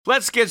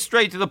Let's get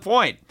straight to the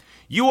point.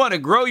 You want to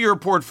grow your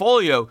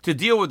portfolio to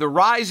deal with the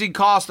rising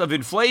cost of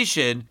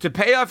inflation, to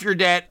pay off your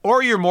debt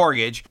or your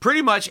mortgage,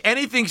 pretty much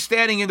anything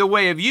standing in the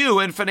way of you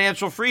and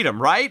financial freedom,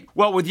 right?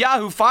 Well, with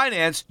Yahoo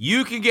Finance,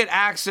 you can get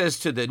access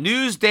to the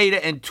news,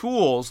 data, and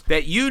tools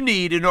that you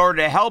need in order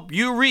to help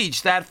you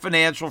reach that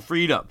financial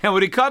freedom. And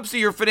when it comes to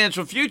your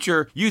financial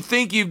future, you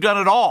think you've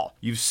done it all.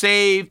 You've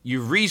saved,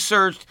 you've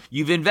researched,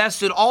 you've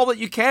invested all that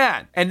you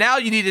can. And now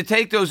you need to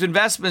take those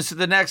investments to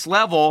the next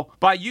level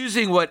by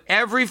using what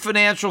every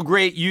financial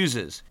great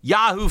uses.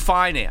 Yahoo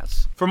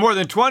Finance. For more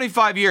than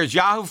 25 years,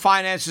 Yahoo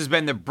Finance has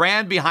been the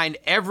brand behind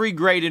every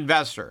great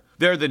investor.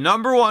 They're the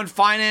 #1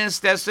 finance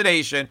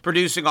destination,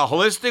 producing a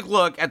holistic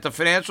look at the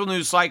financial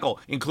news cycle,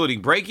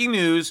 including breaking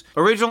news,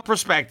 original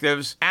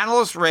perspectives,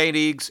 analyst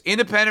ratings,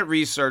 independent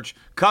research,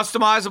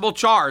 customizable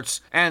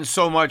charts, and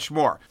so much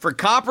more. For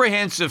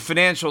comprehensive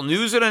financial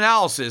news and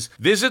analysis,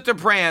 visit the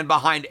brand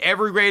behind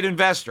every great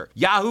investor,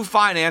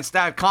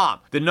 yahoofinance.com,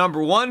 the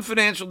 #1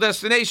 financial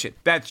destination.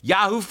 That's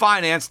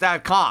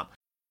yahoofinance.com.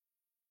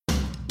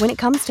 When it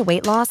comes to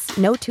weight loss,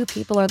 no two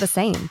people are the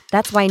same.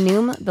 That's why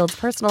Noom builds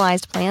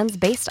personalized plans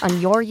based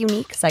on your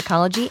unique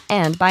psychology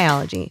and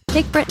biology.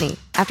 Take Brittany.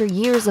 After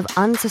years of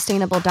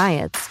unsustainable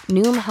diets,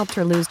 Noom helped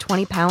her lose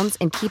 20 pounds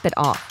and keep it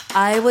off.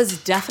 I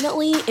was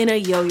definitely in a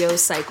yo-yo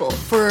cycle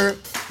for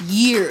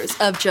years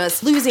of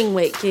just losing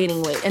weight,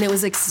 gaining weight, and it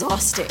was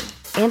exhausting.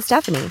 And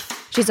Stephanie.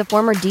 She's a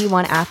former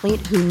D1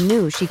 athlete who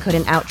knew she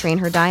couldn't outtrain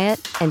her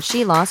diet, and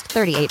she lost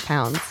 38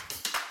 pounds.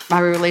 My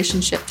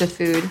relationship to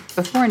food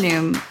before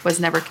Noom was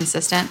never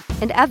consistent.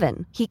 And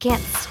Evan, he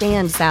can't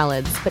stand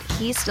salads, but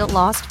he still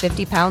lost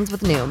 50 pounds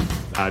with Noom.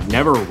 I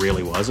never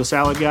really was a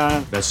salad guy.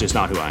 That's just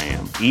not who I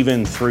am.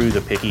 Even through the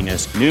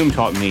pickiness, Noom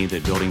taught me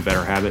that building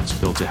better habits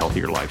builds a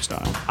healthier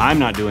lifestyle. I'm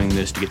not doing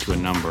this to get to a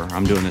number.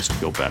 I'm doing this to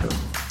feel better.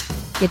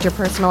 Get your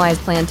personalized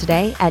plan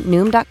today at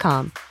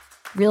Noom.com.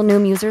 Real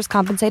Noom users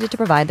compensated to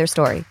provide their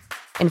story.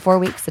 In 4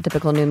 weeks, the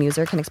typical Noom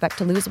user can expect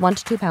to lose 1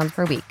 to 2 pounds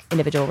per week.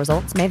 Individual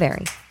results may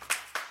vary.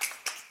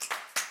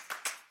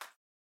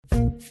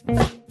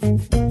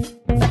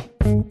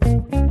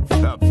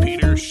 The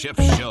Peter Schiff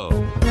Show.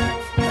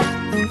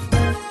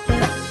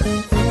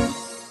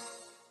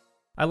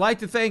 I'd like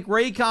to thank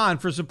Raycon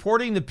for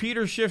supporting the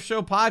Peter Schiff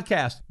Show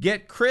podcast.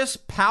 Get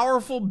crisp,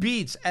 powerful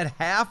beats at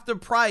half the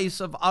price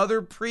of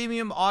other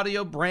premium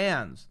audio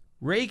brands.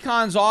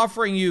 Raycon's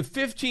offering you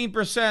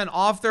 15%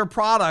 off their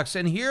products,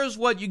 and here's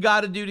what you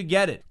got to do to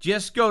get it.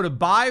 Just go to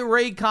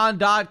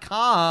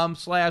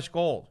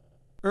buyraycon.com/gold.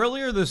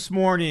 Earlier this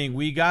morning,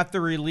 we got the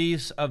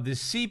release of the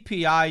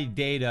CPI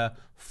data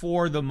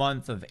for the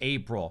month of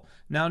April.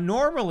 Now,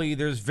 normally,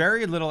 there's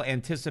very little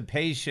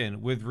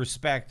anticipation with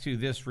respect to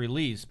this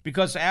release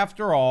because,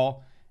 after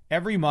all,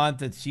 every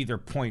month it's either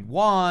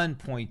 0.1,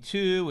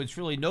 0.2. It's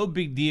really no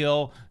big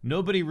deal.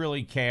 Nobody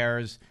really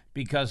cares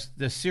because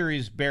the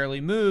series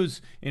barely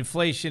moves.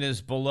 Inflation is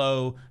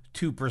below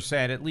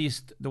 2%, at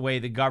least the way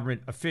the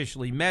government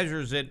officially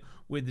measures it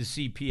with the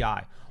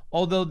CPI.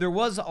 Although there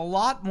was a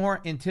lot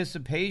more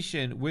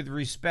anticipation with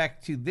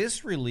respect to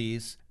this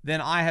release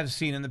than I have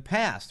seen in the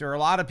past. There are a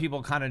lot of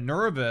people kind of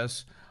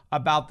nervous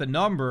about the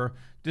number,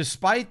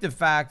 despite the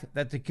fact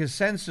that the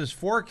consensus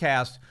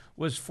forecast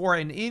was for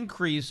an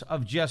increase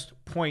of just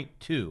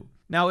 0.2.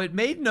 Now, it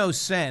made no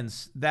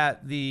sense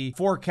that the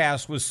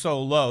forecast was so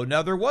low.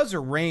 Now, there was a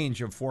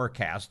range of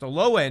forecasts, the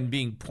low end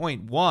being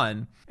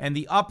 0.1 and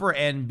the upper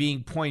end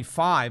being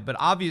 0.5. But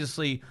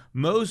obviously,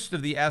 most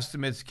of the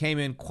estimates came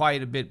in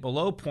quite a bit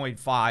below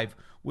 0.5,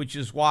 which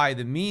is why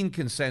the mean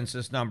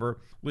consensus number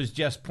was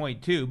just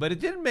 0.2. But it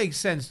didn't make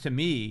sense to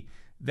me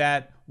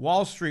that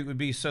Wall Street would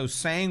be so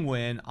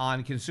sanguine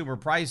on consumer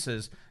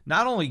prices,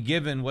 not only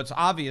given what's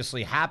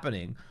obviously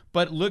happening,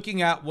 but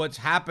looking at what's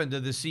happened to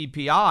the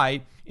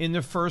CPI in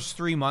the first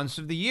 3 months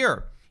of the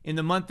year. In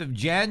the month of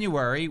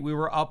January, we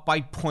were up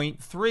by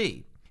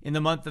 0.3. In the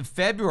month of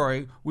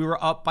February, we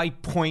were up by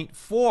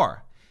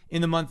 0.4.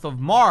 In the month of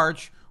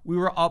March, we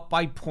were up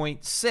by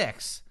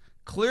 0.6.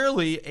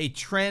 Clearly a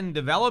trend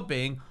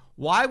developing.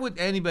 Why would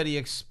anybody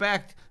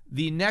expect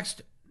the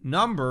next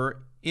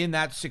number in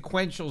that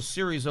sequential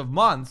series of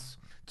months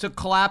to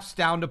collapse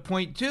down to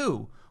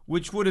 0.2,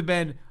 which would have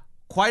been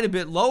quite a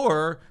bit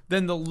lower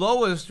than the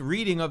lowest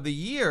reading of the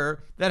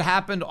year that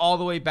happened all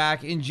the way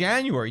back in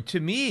January?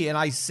 To me, and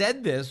I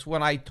said this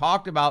when I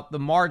talked about the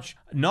March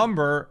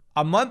number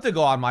a month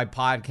ago on my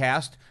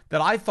podcast,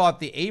 that I thought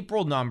the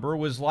April number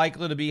was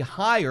likely to be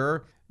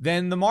higher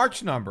than the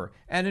March number.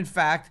 And in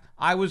fact,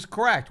 I was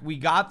correct. We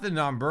got the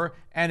number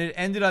and it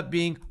ended up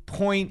being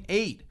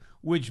 0.8,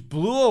 which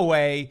blew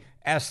away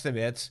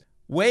estimates,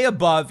 way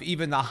above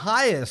even the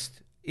highest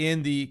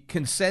in the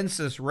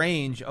consensus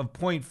range of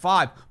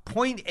 0.5.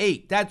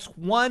 0.8, that's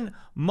 1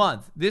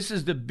 month. This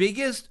is the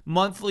biggest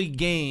monthly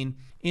gain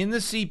in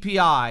the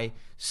CPI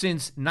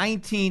since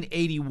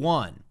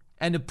 1981.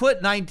 And to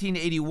put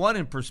 1981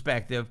 in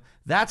perspective,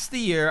 that's the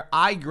year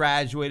I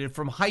graduated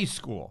from high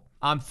school.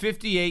 I'm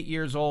 58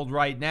 years old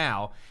right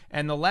now,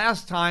 and the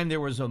last time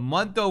there was a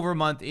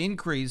month-over-month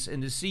increase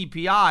in the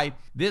CPI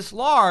this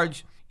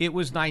large it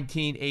was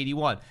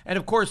 1981. And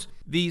of course,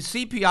 the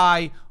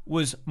CPI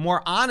was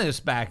more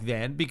honest back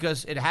then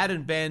because it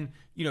hadn't been,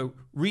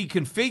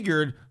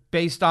 reconfigured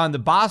based on the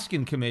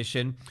Boskin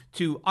Commission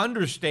to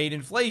understate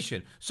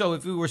inflation. So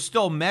if we were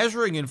still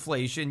measuring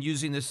inflation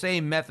using the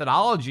same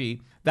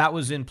methodology that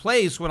was in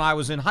place when I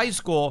was in high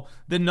school,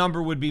 the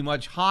number would be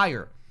much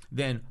higher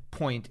than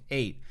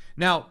 0.8.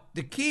 Now,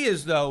 the key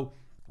is, though,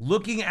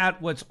 looking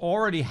at what's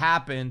already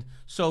happened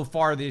so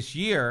far this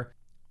year.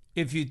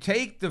 If you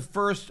take the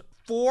first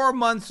 4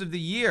 months of the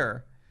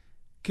year,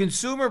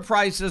 consumer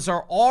prices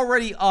are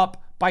already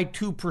up by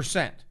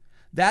 2%.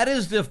 That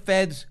is the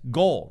Fed's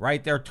goal,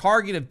 right? Their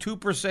target of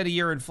 2% a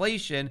year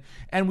inflation,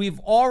 and we've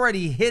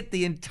already hit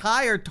the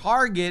entire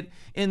target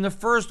in the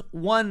first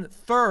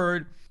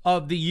 1/3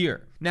 of the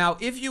year. Now,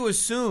 if you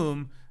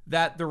assume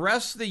that the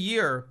rest of the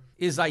year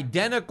is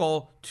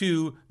identical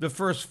to the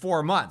first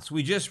 4 months,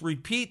 we just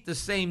repeat the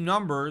same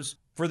numbers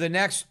for the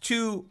next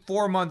 2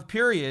 4-month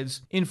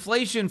periods,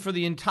 inflation for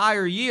the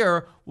entire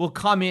year will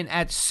come in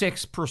at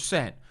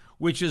 6%,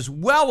 which is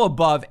well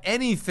above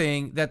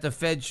anything that the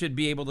Fed should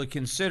be able to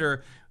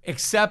consider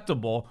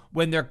acceptable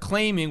when they're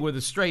claiming with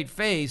a straight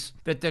face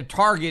that their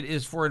target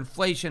is for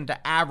inflation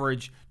to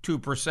average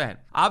 2%.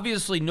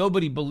 Obviously,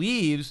 nobody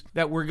believes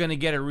that we're going to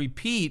get a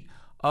repeat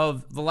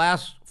of the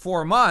last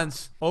 4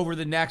 months over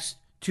the next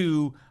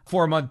 2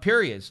 4-month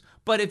periods.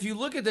 But if you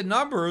look at the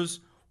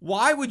numbers,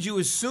 why would you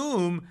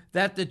assume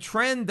that the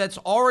trend that's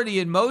already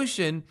in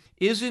motion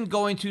isn't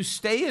going to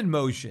stay in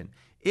motion?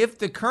 If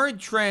the current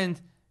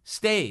trend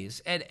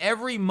stays and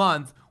every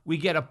month we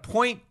get a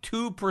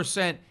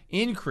 0.2%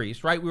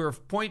 increase, right? We were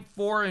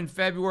 0.4 in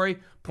February,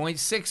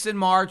 0.6 in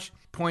March,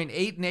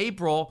 0.8 in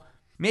April.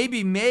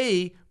 Maybe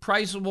May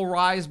prices will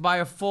rise by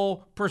a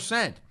full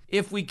percent.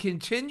 If we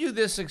continue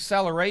this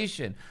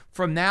acceleration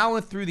from now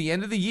through the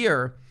end of the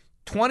year,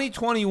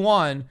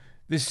 2021,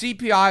 the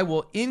CPI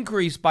will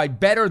increase by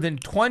better than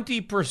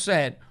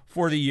 20%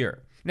 for the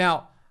year.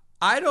 Now,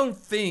 I don't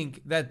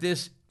think that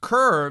this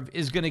curve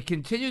is going to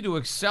continue to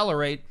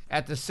accelerate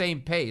at the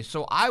same pace.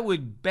 So I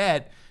would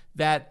bet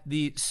that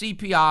the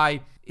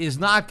CPI is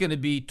not going to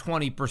be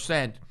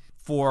 20%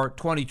 for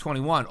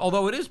 2021,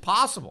 although it is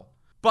possible.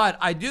 But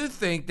I do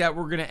think that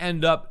we're going to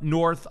end up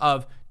north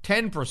of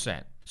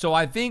 10%. So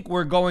I think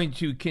we're going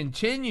to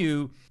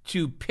continue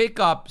to pick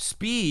up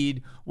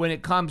speed when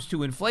it comes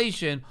to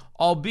inflation,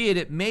 albeit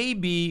it may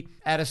be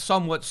at a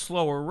somewhat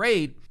slower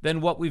rate than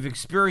what we've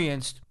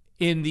experienced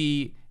in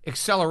the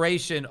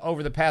acceleration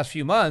over the past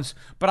few months.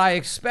 But I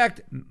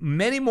expect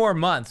many more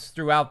months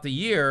throughout the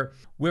year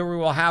where we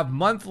will have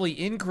monthly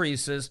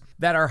increases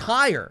that are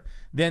higher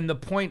than the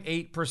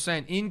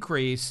 0.8%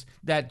 increase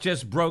that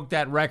just broke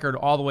that record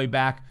all the way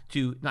back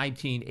to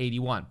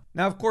 1981.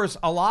 Now, of course,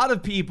 a lot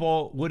of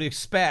people would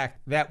expect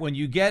that when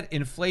you get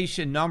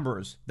inflation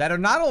numbers that are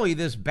not only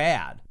this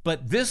bad,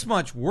 but this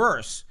much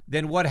worse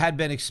than what had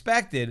been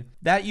expected,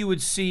 that you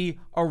would see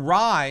a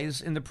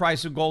rise in the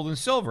price of gold and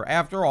silver.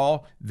 After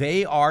all,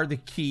 they are the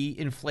key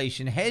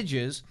inflation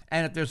hedges.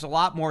 And if there's a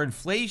lot more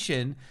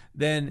inflation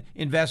than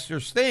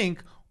investors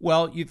think,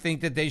 well, you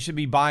think that they should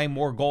be buying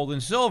more gold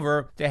and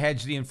silver to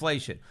hedge the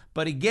inflation.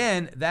 But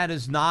again, that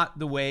is not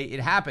the way it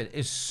happened.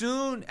 As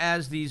soon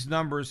as these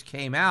numbers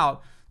came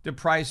out, the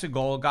price of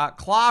gold got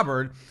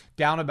clobbered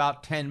down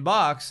about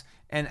 $10.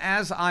 And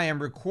as I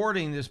am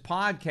recording this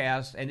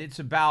podcast, and it's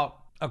about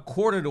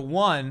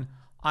 1:45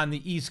 on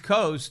the East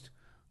Coast,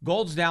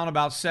 gold's down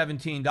about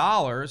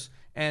 $17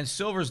 and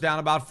silver's down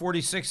about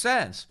 46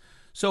 cents.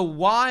 So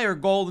why are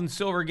gold and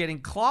silver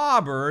getting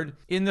clobbered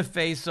in the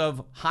face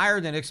of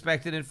higher than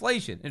expected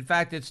inflation? In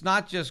fact, it's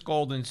not just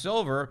gold and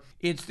silver,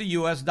 it's the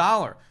US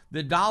dollar.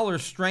 The dollar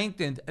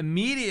strengthened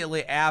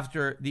immediately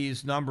after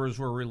these numbers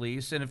were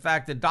released. And in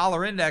fact, the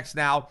dollar index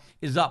now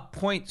is up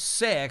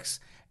 0.6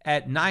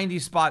 at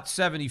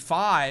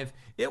 90.75.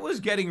 It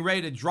was getting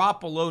ready to drop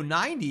below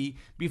 90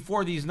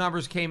 before these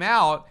numbers came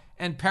out.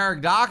 And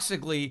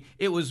paradoxically,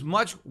 it was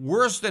much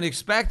worse than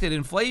expected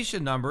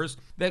inflation numbers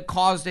that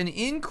caused an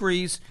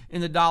increase in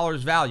the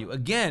dollar's value.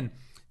 Again,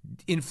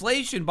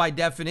 inflation by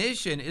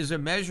definition is a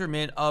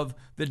measurement of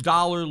the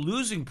dollar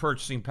losing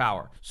purchasing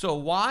power. So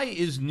why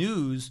is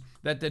news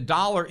that the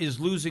dollar is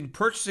losing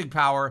purchasing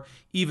power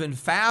even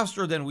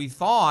faster than we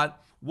thought?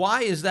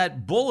 Why is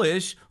that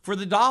bullish for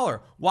the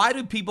dollar? Why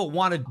do people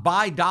want to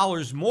buy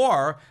dollars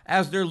more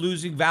as they're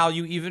losing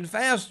value even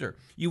faster?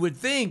 You would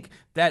think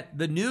that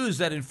the news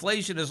that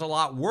inflation is a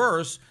lot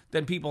worse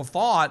than people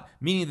thought,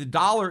 meaning the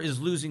dollar is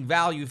losing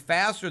value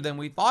faster than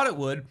we thought it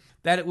would,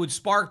 that it would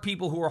spark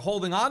people who are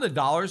holding on to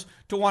dollars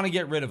to want to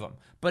get rid of them.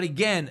 But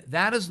again,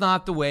 that is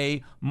not the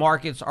way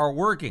markets are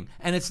working.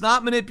 And it's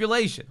not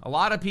manipulation. A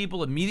lot of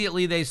people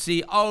immediately they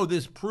see, oh,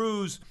 this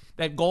proves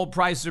that gold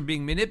prices are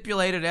being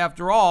manipulated.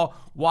 After all,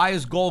 why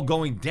is gold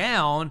going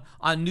down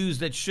on news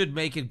that should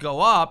make it go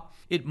up?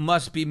 It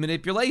must be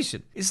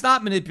manipulation. It's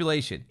not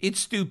manipulation. It's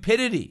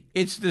stupidity.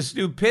 It's the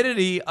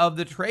stupidity of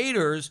the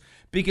traders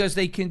because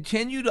they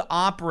continue to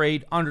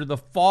operate under the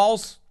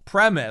false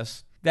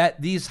premise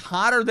that these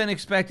hotter than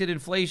expected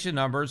inflation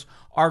numbers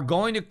are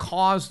going to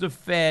cause the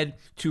Fed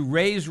to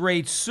raise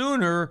rates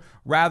sooner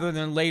rather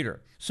than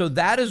later. So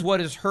that is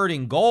what is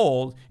hurting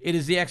gold. It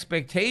is the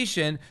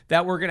expectation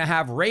that we're going to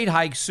have rate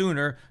hikes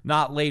sooner,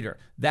 not later.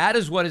 That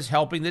is what is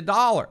helping the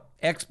dollar.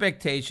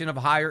 Expectation of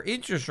higher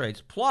interest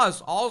rates.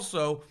 Plus,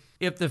 also,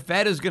 if the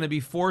Fed is going to be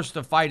forced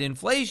to fight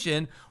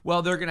inflation,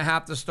 well, they're going to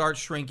have to start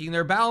shrinking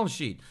their balance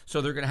sheet. So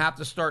they're going to have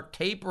to start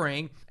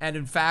tapering and,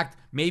 in fact,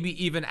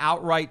 maybe even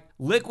outright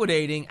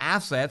liquidating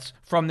assets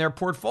from their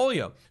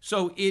portfolio.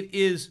 So it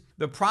is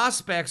the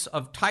prospects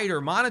of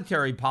tighter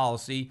monetary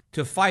policy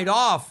to fight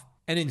off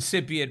an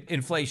incipient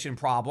inflation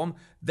problem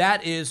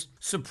that is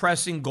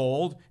suppressing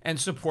gold and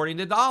supporting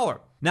the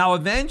dollar. Now,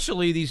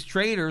 eventually, these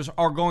traders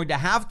are going to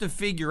have to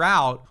figure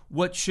out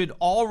what should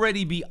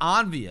already be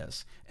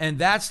obvious, and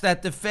that's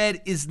that the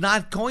Fed is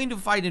not going to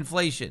fight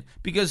inflation,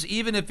 because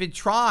even if it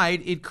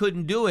tried, it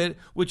couldn't do it,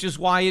 which is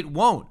why it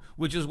won't,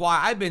 which is why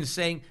I've been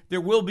saying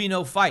there will be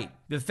no fight.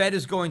 The Fed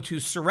is going to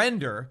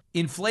surrender.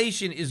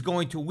 Inflation is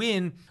going to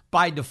win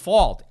by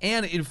default,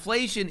 and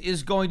inflation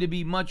is going to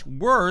be much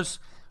worse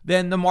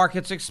than the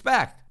markets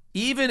expect.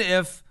 Even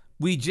if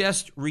we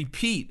just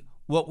repeat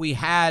what we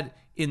had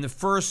in the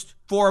first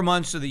 4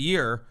 months of the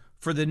year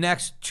for the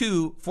next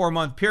 2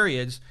 4-month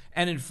periods,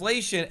 and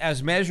inflation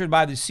as measured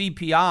by the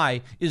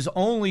CPI is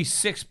only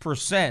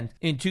 6%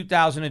 in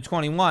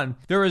 2021,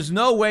 there is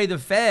no way the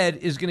Fed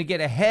is going to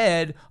get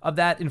ahead of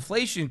that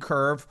inflation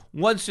curve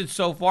once it's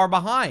so far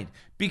behind.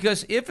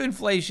 Because if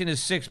inflation is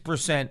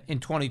 6% in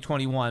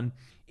 2021,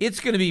 it's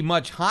going to be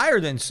much higher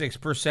than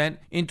 6%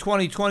 in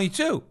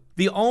 2022.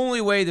 The only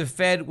way the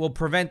Fed will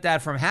prevent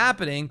that from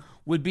happening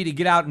would be to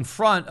get out in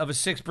front of a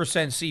 6%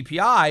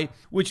 CPI,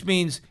 which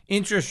means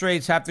interest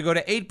rates have to go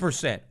to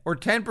 8% or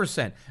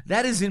 10%.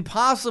 That is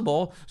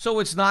impossible, so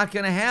it's not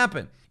going to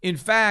happen. In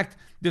fact,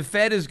 the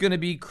Fed is going to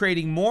be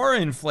creating more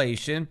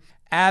inflation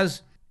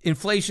as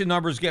inflation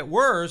numbers get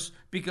worse,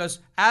 because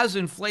as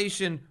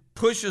inflation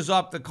pushes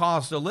up the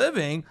cost of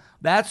living,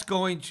 that's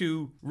going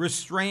to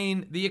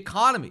restrain the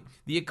economy.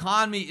 The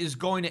economy is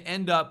going to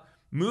end up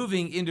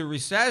moving into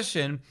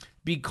recession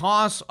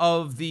because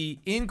of the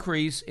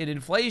increase in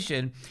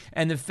inflation,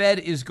 and the Fed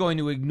is going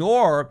to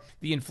ignore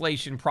the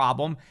inflation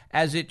problem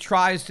as it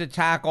tries to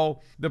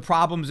tackle the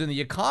problems in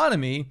the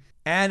economy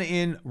and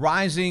in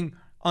rising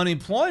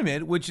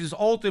unemployment, which is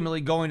ultimately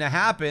going to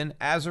happen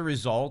as a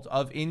result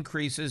of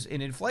increases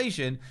in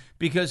inflation,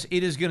 because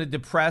it is going to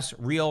depress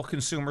real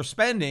consumer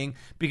spending,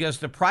 because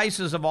the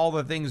prices of all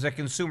the things that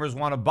consumers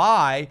want to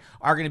buy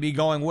are going to be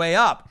going way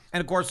up. And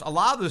of course, a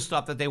lot of the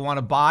stuff that they want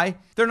to buy,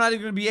 they're not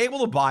even going to be able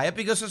to buy it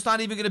because it's not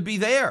even going to be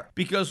there,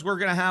 because we're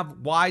going to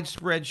have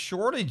widespread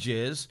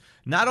shortages,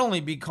 not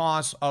only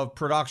because of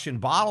production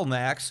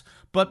bottlenecks,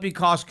 but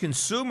because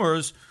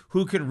consumers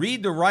who can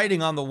read the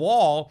writing on the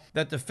wall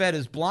that the Fed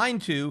is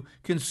blind to,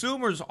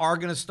 consumers are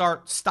going to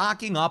start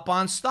stocking up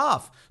on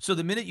stuff. So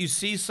the minute you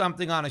see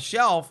something on a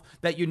shelf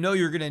that you know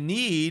you're going to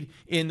need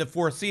in the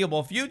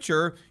foreseeable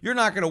future, you're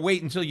not going to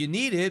wait until you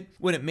need it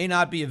when it may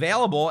not be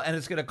available and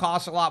it's going to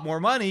cost a lot more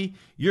money.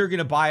 You're going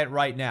to buy it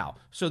right now.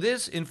 So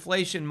this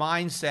inflation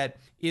mindset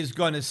is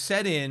going to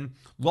set in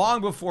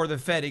long before the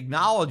Fed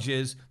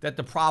acknowledges that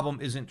the problem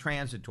isn't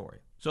transitory.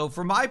 So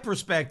from my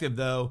perspective,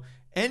 though,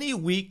 any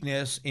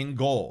weakness in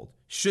gold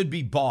should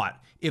be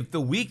bought if the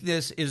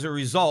weakness is a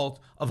result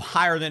of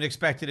higher than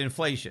expected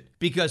inflation,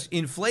 because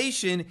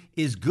inflation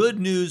is good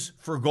news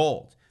for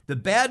gold. The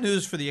bad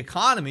news for the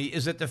economy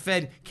is that the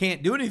Fed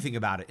can't do anything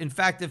about it. In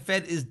fact, the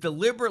Fed is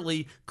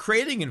deliberately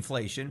creating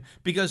inflation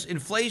because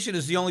inflation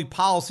is the only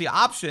policy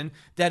option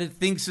that it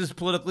thinks is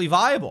politically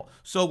viable.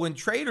 So when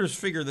traders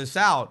figure this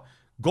out,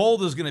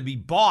 gold is going to be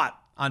bought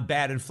on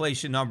bad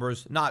inflation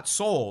numbers, not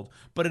sold.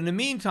 But in the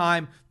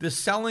meantime, the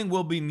selling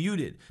will be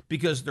muted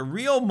because the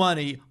real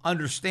money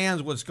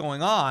understands what's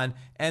going on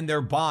and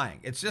they're buying.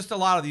 It's just a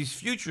lot of these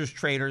futures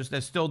traders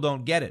that still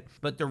don't get it.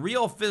 But the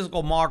real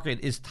physical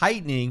market is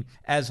tightening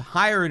as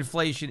higher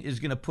inflation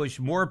is going to push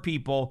more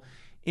people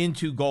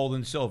into gold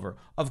and silver.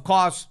 Of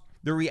course,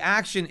 the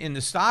reaction in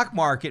the stock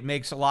market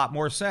makes a lot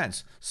more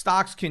sense.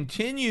 Stocks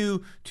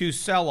continue to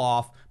sell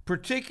off,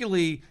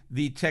 particularly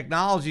the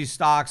technology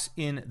stocks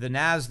in the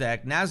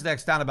NASDAQ.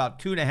 NASDAQ's down about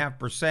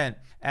 2.5%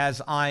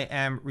 as I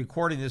am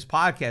recording this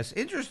podcast.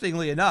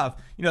 Interestingly enough,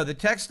 the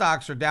tech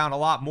stocks are down a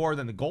lot more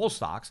than the gold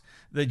stocks.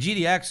 The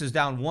GDX is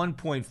down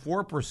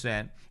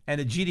 1.4%,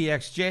 and the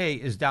GDXJ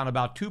is down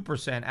about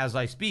 2% as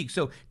I speak.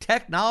 So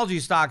technology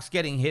stocks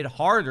getting hit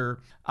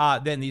harder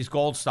than these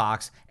gold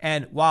stocks.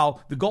 And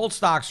while the gold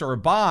stocks are a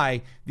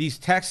buy, these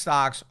tech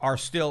stocks are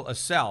still a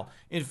sell.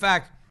 In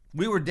fact,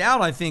 we were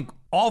down, I think,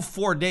 all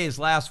 4 days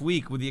last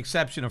week with the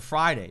exception of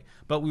Friday.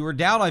 But we were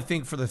down, I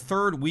think, for the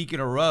third week in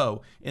a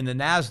row in the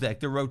NASDAQ.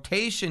 The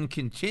rotation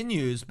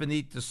continues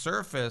beneath the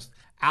surface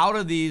out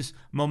of these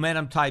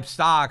momentum type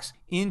stocks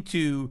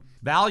into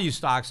value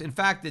stocks. In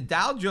fact, the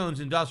Dow Jones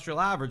Industrial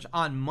Average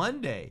on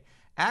Monday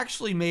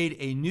actually made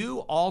a new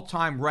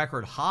all-time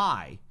record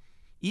high,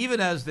 even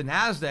as the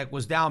NASDAQ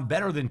was down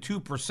better than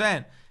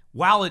 2%.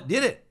 while it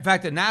did it. In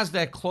fact, the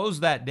NASDAQ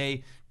closed that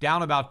day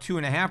down about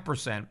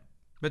 2.5%,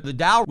 but the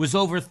Dow was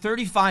over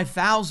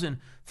 35,000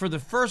 for the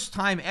first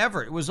time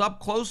ever. It was up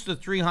close to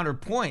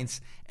 300 points,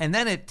 and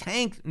then it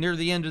tanked near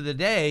the end of the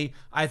day,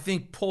 I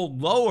think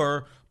pulled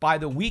lower by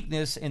the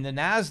weakness in the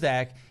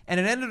NASDAQ, and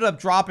it ended up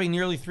dropping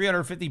nearly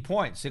 350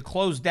 points. It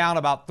closed down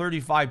about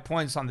 35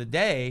 points on the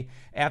day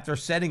after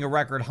setting a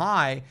record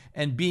high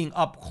and being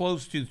up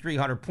close to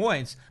 300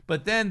 points.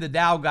 But then the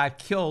Dow got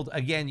killed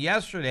again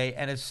yesterday,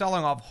 and it's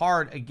selling off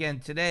hard again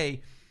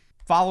today,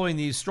 following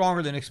these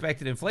stronger than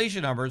expected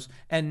inflation numbers.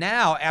 And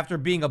now, after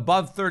being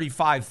above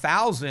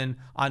 35,000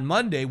 on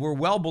Monday, we're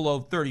well below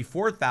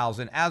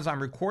 34,000. As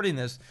I'm recording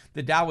this,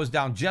 the Dow was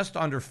down just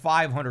under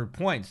 500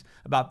 points,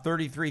 about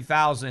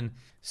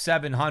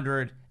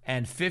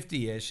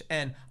 33,750-ish.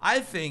 And I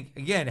think,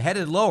 again,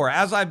 headed lower.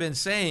 As I've been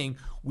saying,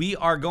 we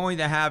are going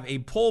to have a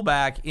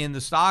pullback in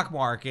the stock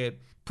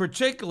market,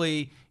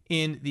 particularly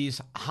in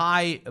these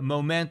high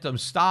momentum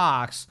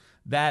stocks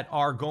that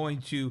are going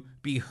to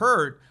be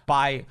hurt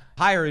by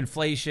higher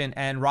inflation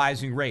and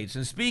rising rates.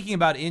 And speaking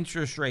about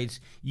interest rates,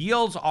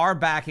 yields are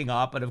backing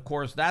up, and of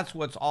course, that's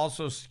what's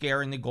also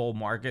scaring the gold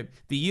market.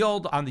 The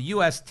yield on the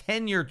U.S.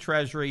 10-year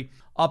Treasury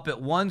up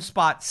at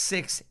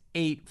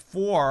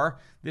 1.684.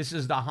 This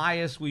is the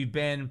highest we've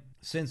been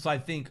since, I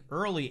think,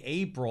 early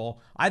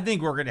April. I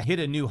think we're going to hit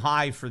a new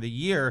high for the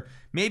year,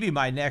 maybe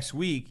by next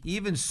week,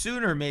 even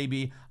sooner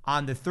maybe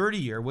on the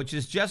 30-year, which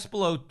is just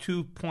below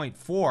 2.4,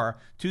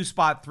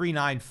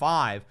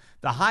 2.395.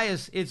 The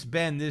highest it's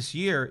been this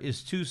year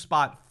is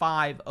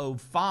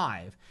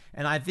 2.505.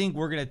 And I think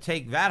we're going to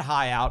take that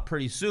high out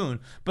pretty soon.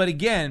 But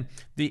again,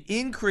 the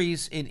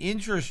increase in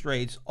interest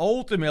rates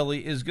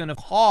ultimately is going to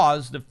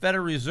cause the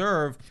Federal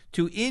Reserve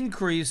to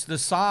increase the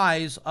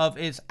size of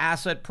its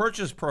asset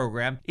purchase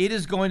program. It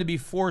is going to be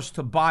forced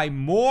to buy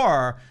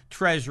more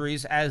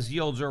treasuries as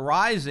yields are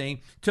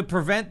rising to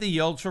prevent the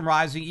yields from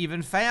rising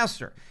even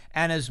faster.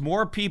 And as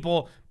more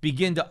people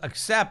begin to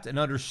accept and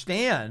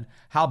understand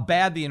how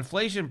bad the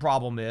inflation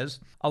problem is,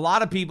 a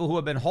lot of people who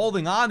have been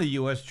holding on to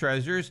U.S.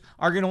 Treasuries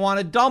are going to want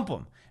to dump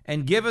them.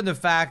 And given the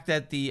fact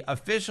that the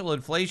official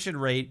inflation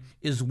rate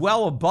is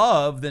well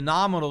above the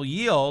nominal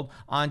yield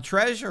on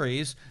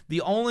treasuries,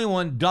 the only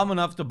one dumb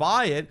enough to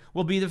buy it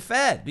will be the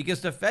Fed,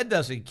 because the Fed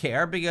doesn't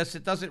care, because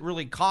it doesn't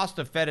really cost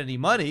the Fed any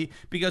money,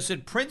 because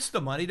it prints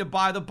the money to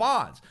buy the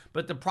bonds.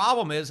 But the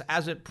problem is,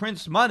 as it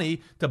prints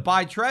money to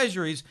buy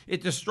treasuries,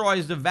 it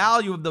destroys the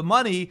value of the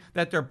money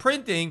that they're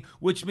printing,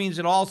 which means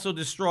it also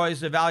destroys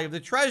the value of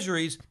the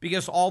treasuries,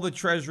 because all the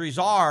treasuries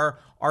are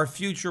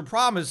future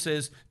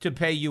promises to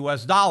pay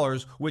U.S.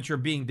 dollars, which are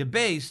being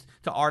debased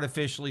to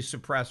artificially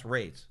suppress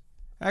rates.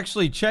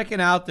 Actually, checking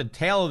out the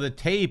tail of the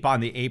tape on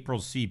the April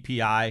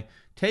CPI,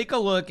 take a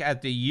look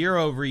at the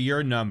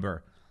year-over-year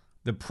number.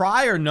 The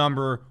prior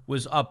number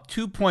was up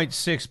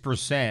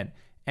 2.6%,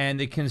 and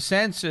the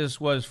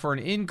consensus was for an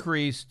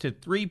increase to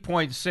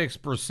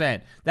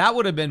 3.6%. That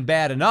would have been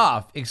bad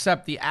enough,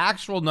 except the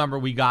actual number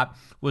we got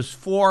was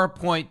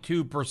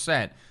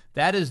 4.2%.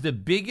 That is the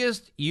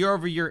biggest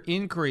year-over-year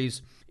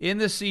increase in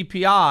the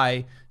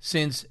CPI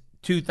since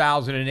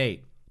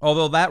 2008,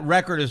 although that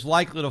record is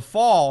likely to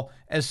fall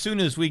as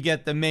soon as we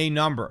get the May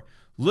number.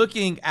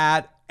 Looking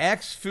at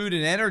food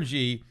and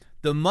energy,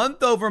 the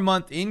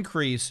month-over-month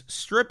increase,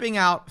 stripping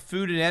out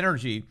food and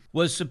energy,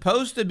 was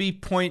supposed to be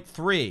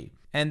 0.3,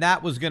 and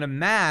that was going to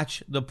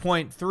match the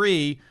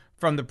 0.3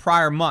 from the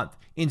prior month.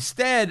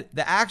 Instead,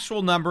 the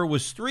actual number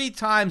was 3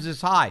 times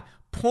as high,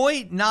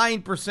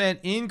 0.9%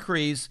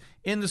 increase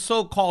in the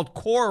so-called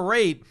core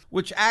rate,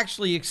 which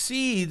actually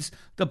exceeds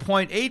the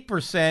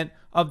 0.8%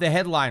 of the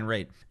headline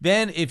rate.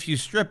 Then if you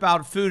strip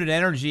out food and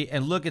energy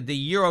and look at the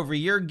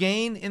year-over-year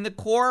gain in the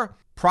core,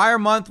 prior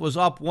month was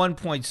up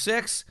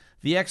 1.6.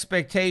 The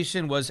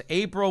expectation was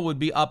April would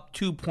be up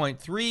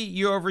 2.3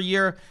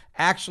 year-over-year.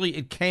 Actually,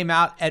 it came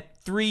out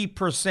at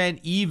 3%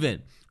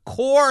 even.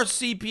 Core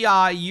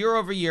CPI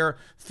year-over-year,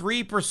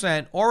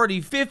 3%, already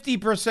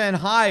 50%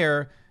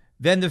 higher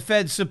than the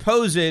Fed's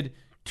supposed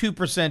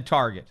 2%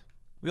 target.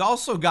 We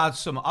also got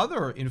some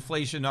other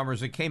inflation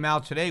numbers that came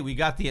out today. We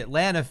got the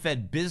Atlanta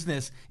Fed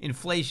Business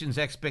Inflation's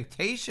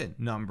Expectation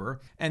number,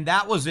 and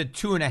that was at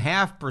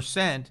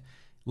 2.5%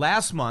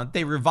 last month.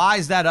 They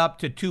revised that up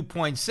to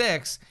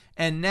 2.6,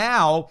 and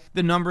now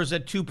the number's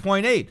at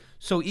 2.8.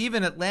 So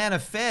even Atlanta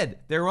Fed,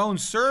 their own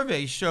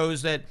survey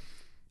shows that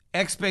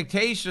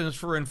expectations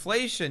for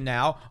inflation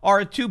now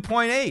are at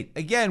 2.8.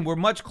 Again, we're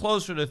much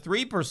closer to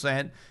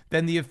 3%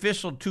 than the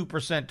official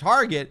 2%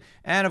 target.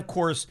 And of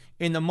course,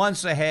 in the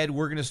months ahead,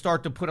 we're going to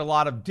start to put a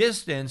lot of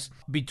distance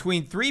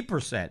between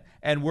 3%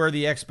 and where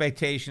the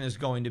expectation is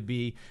going to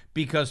be,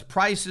 because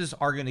prices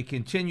are going to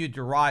continue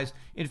to rise.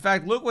 In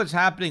fact, look what's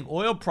happening.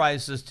 Oil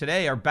prices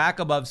today are back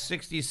above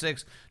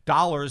 $66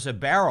 a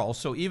barrel.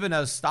 So even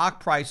as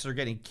stock prices are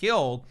getting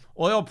killed,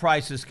 oil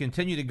prices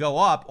continue to go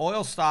up.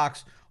 Oil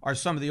stocks are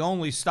some of the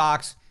only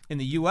stocks in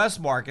the U.S.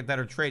 market that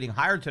are trading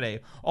higher today.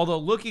 Although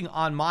looking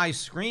on my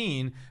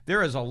screen,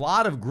 there is a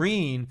lot of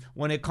green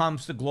when it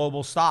comes to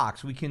global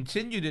stocks. We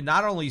continue to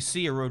not only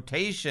see a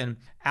rotation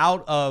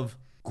out of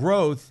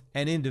growth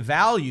and into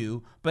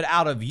value, but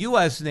out of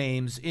U.S.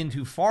 names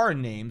into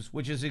foreign names,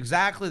 which is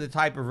exactly the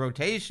type of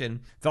rotation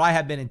that I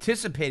have been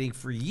anticipating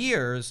for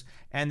years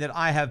and that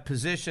I have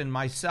positioned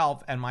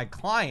myself and my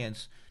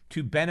clients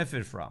to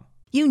benefit from.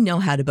 You know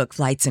how to book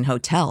flights and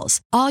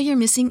hotels. All you're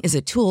missing is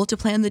a tool to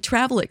plan the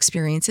travel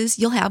experiences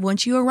you'll have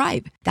once you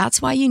arrive.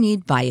 That's why you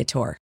need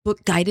Viator.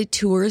 Book guided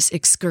tours,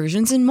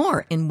 excursions, and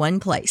more in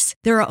one place.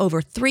 There are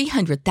over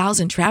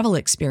 300,000 travel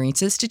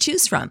experiences to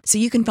choose from, so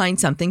you can find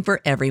something for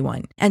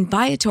everyone. And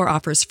Viator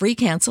offers free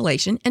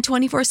cancellation and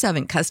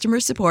 24/7 customer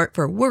support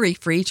for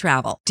worry-free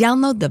travel.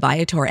 Download the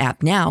Viator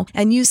app now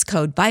and use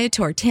code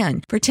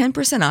Viator10 for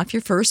 10% off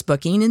your first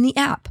booking in the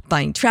app.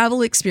 Find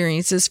travel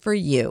experiences for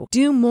you.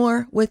 Do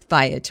more with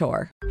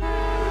Viator.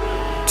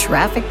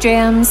 Traffic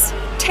jams,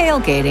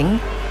 tailgating,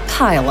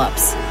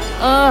 pile-ups.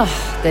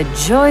 Ugh, the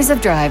joys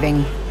of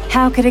driving.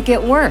 How could it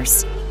get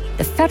worse?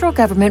 The federal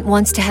government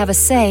wants to have a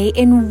say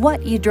in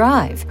what you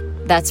drive.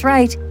 That's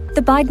right.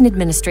 The Biden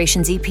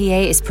administration's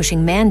EPA is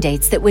pushing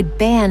mandates that would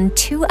ban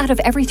 2 out of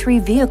every 3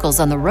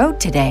 vehicles on the road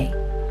today.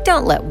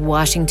 Don't let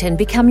Washington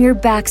become your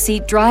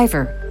backseat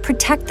driver.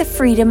 Protect the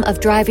freedom of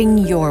driving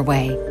your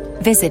way.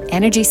 Visit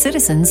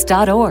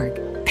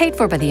EnergyCitizens.org. Paid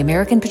for by the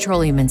American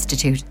Petroleum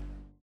Institute.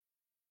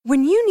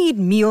 When you need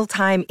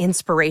mealtime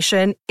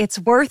inspiration, it's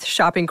worth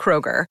shopping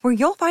Kroger, where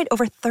you'll find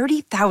over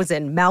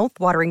 30,000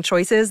 mouth-watering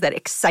choices that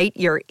excite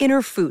your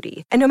inner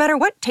foodie. And no matter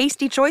what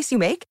tasty choice you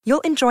make,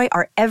 you'll enjoy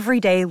our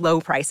everyday low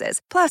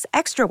prices, plus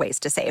extra ways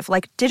to save,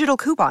 like digital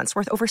coupons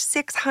worth over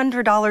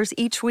 $600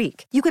 each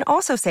week. You can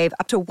also save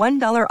up to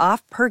 $1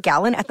 off per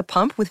gallon at the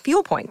pump with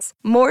fuel points.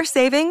 More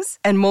savings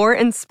and more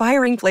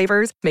inspiring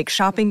flavors make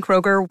shopping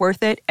Kroger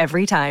worth it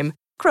every time.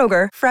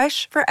 Kroger,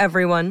 fresh for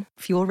everyone.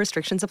 Fuel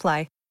restrictions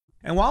apply.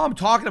 And while I'm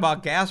talking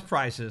about gas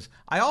prices,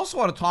 I also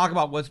want to talk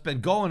about what's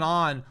been going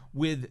on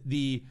with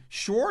the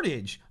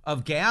shortage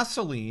of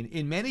gasoline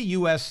in many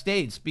U.S.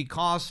 states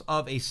because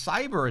of a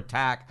cyber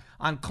attack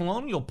on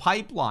Colonial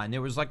Pipeline.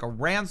 There was like a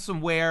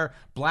ransomware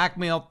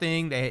blackmail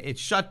thing. It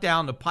shut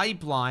down the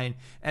pipeline.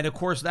 And of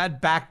course,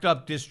 that backed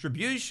up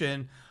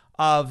distribution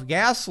of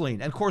gasoline.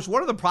 And of course,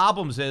 one of the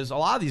problems is a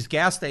lot of these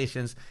gas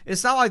stations,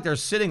 it's not like they're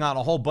sitting on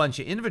a whole bunch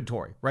of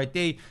inventory, right?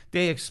 They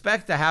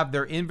expect to have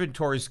their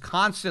inventories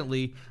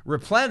constantly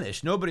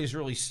replenished. Nobody's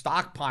really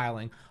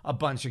stockpiling a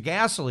bunch of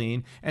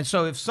gasoline. And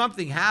so if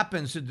something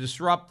happens to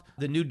disrupt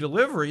the new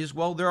deliveries,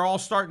 well, they're all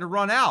starting to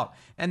run out.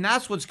 And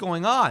that's what's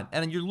going on.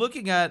 And you're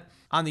looking at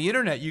on the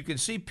internet, you can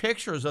see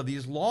pictures of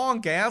these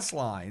long gas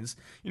lines,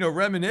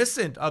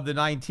 reminiscent of the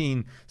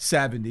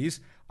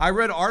 1970s. I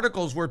read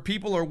articles where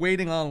people are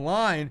waiting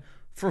online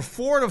for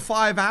 4 to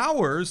 5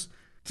 hours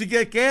to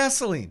get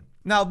gasoline.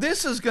 Now,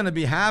 this is going to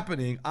be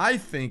happening, I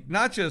think,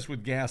 not just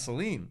with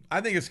gasoline. I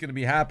think it's going to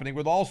be happening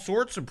with all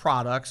sorts of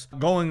products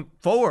going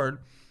forward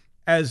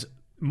as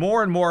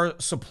more and more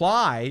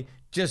supply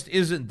just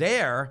isn't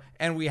there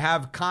and we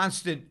have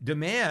constant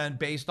demand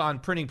based on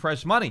printing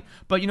press money.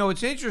 But,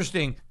 it's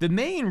interesting. The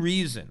main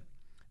reason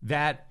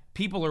that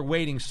people are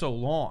waiting so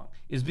long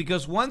is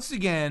because, once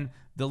again,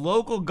 the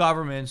local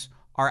governments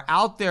are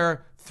out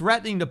there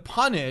threatening to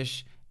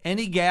punish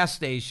any gas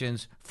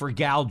stations for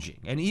gouging.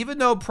 And even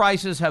though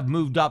prices have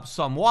moved up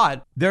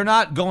somewhat, they're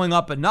not going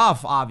up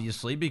enough,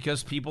 obviously,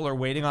 because people are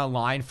waiting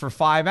online for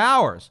 5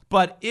 hours.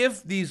 But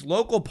if these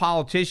local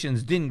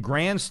politicians didn't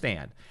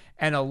grandstand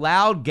and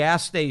allowed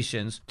gas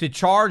stations to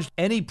charge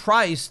any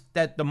price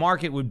that the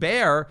market would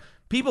bear,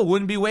 people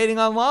wouldn't be waiting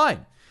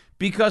online,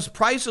 because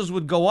prices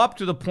would go up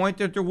to the point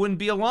that there wouldn't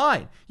be a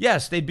line.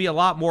 Yes, they'd be a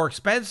lot more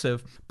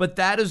expensive, but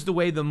that is the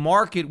way the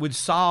market would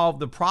solve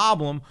the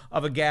problem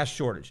of a gas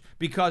shortage.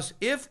 Because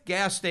if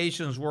gas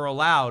stations were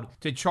allowed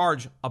to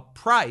charge a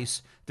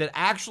price that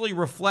actually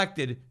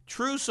reflected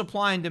true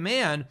supply and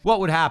demand, what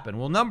would happen?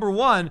 Well, number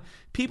one,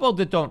 people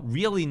that don't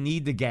really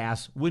need the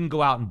gas wouldn't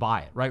go out and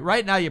buy it, right?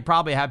 Right now, you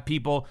probably have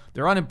people,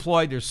 they're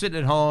unemployed, they're sitting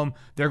at home,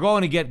 they're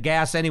going to get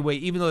gas anyway,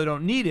 even though they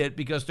don't need it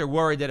because they're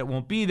worried that it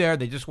won't be there.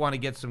 They just want to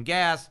get some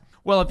gas.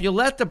 Well, if you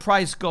let the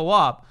price go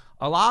up,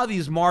 a lot of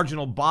these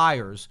marginal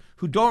buyers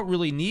who don't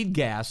really need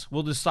gas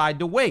will decide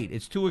to wait.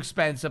 It's too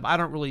expensive. I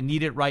don't really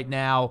need it right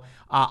now.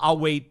 I'll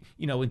wait,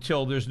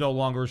 until there's no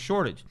longer a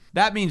shortage.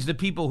 That means the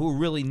people who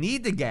really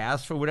need the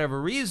gas for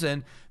whatever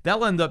reason,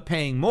 they'll end up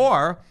paying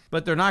more,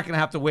 but they're not going to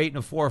have to wait in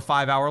a 4 or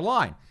 5 hour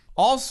line.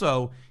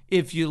 Also,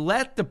 if you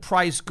let the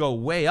price go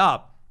way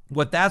up,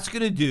 what that's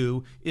going to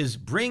do is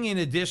bring in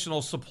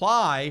additional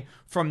supply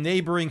from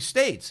neighboring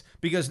states,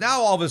 because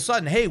now all of a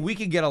sudden, hey, we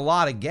can get a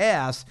lot of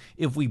gas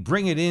if we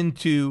bring it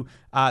into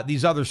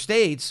these other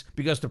states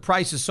because the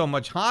price is so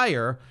much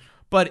higher.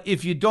 But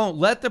if you don't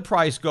let the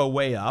price go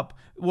way up,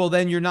 well,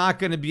 then you're not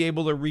going to be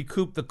able to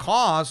recoup the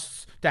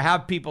costs to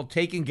have people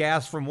taking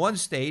gas from one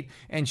state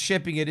and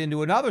shipping it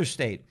into another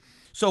state.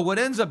 So what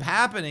ends up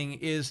happening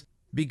is,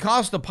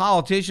 because the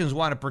politicians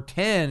want to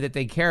pretend that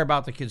they care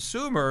about the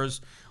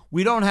consumers,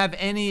 we don't have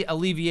any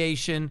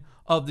alleviation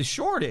of the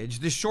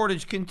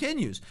shortage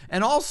continues.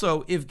 And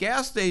also, if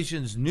gas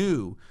stations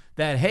knew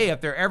that, hey,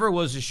 if there ever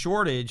was a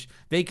shortage,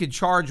 they could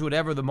charge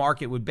whatever the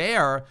market would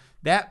bear,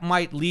 that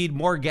might lead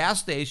more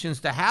gas stations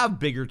to have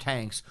bigger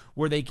tanks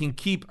where they can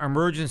keep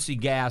emergency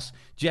gas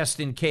just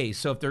in case.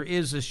 So if there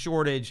is a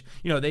shortage,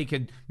 they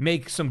could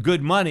make some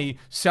good money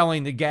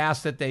selling the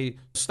gas that they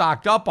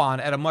stocked up on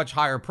at a much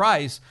higher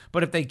price.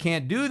 But if they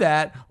can't do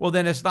that, well,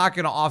 then it's not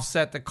going to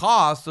offset the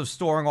cost of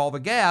storing all the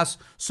gas,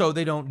 so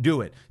they don't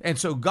do it. And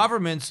so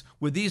governments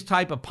with these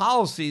type of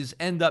policies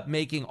end up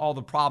making all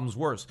the problems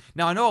worse.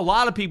 Now, I know a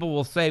lot of people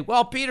will say,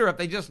 well, Peter, if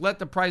they just let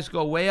the price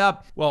go way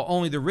up, well,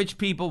 only the rich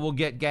people will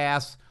get gas.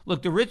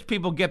 Look, the rich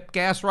people get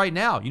gas right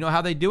now. You know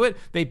how they do it?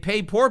 They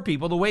pay poor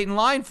people to wait in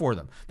line for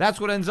them.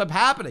 That's what ends up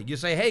happening. You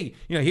say, hey,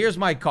 here's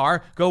my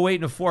car. Go wait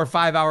in a 4 or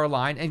 5 hour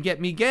line and get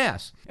me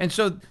gas. And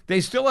so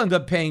they still end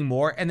up paying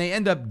more, and they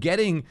end up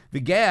getting the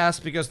gas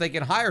because they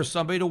can hire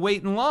somebody to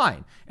wait in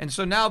line. And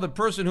so now the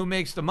person who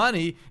makes the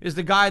money is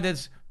the guy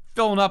that's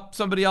filling up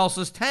somebody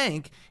else's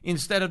tank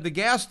instead of the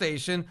gas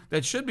station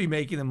that should be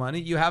making the money.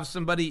 You have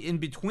somebody in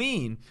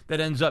between that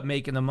ends up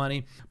making the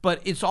money. But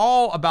it's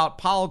all about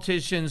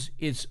politicians.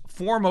 It's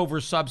form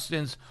over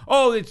substance.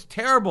 Oh, it's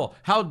terrible.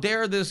 How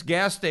dare this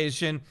gas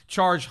station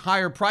charge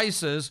higher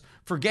prices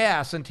for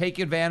gas and take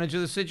advantage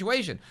of the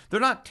situation? They're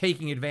not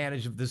taking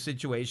advantage of the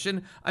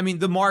situation. I mean,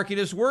 the market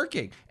is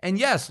working. And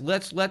yes,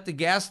 let's let the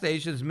gas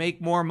stations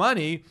make more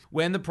money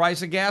when the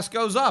price of gas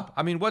goes up.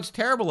 I mean, what's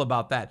terrible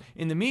about that?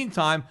 In the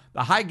meantime,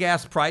 the high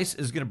gas price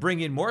is going to bring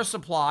in more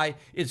supply.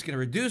 It's going to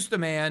reduce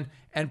demand,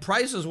 and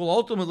prices will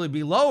ultimately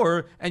be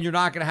lower, and you're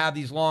not going to have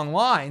these long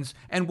lines.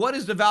 And what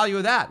is the value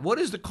of that? What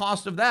is the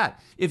cost of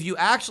that? If you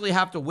actually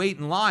have to wait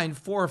in line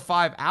 4 or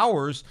 5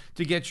 hours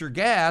to get your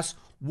gas,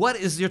 what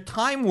is your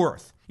time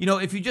worth?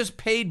 If you just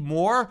paid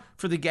more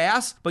for the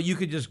gas, but you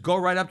could just go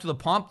right up to the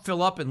pump,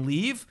 fill up, and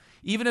leave,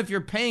 even if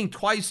you're paying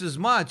twice as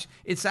much,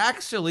 it's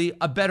actually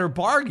a better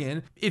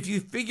bargain if you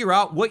figure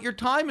out what your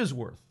time is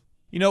worth.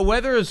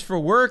 Whether it's for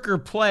work or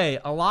play,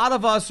 a lot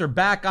of us are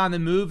back on the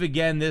move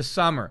again this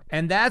summer.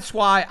 And that's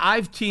why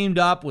I've teamed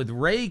up with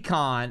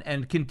Raycon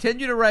and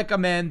continue to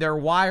recommend their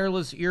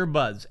wireless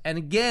earbuds. And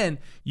again,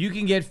 you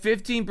can get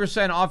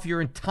 15% off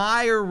your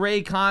entire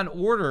Raycon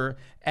order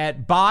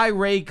at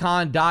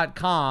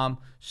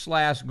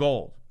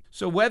buyraycon.com/gold.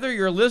 So whether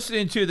you're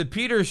listening to the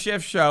Peter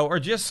Schiff Show or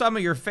just some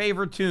of your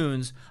favorite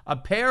tunes, a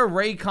pair of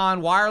Raycon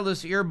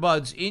wireless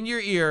earbuds in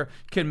your ear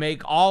can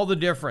make all the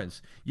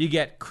difference. You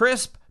get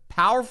crisp,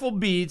 powerful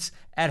beats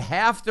at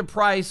half the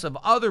price of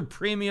other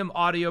premium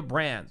audio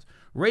brands.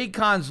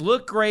 Raycons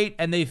look great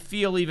and they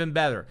feel even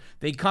better.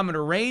 They come in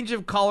a range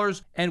of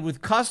colors and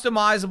with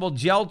customizable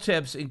gel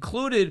tips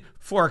included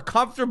for a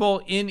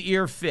comfortable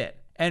in-ear fit.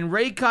 And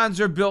Raycons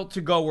are built to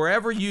go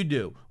wherever you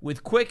do,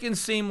 with quick and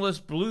seamless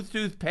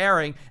Bluetooth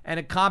pairing and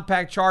a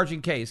compact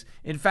charging case.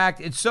 In fact,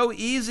 it's so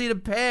easy to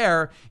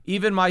pair,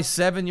 even my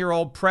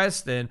 7-year-old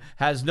Preston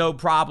has no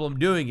problem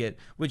doing it,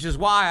 which is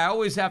why I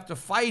always have to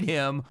fight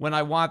him when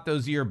I want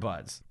those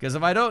earbuds. Because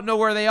if I don't know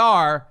where they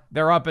are,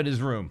 they're up in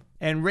his room.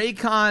 And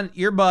Raycon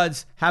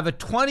earbuds have a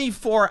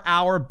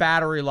 24-hour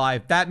battery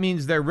life. That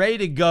means they're ready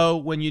to go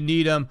when you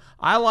need them.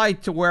 I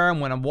like to wear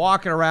them when I'm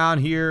walking around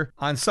here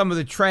on some of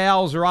the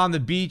trails or on the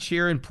beach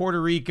here in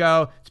Puerto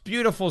Rico. It's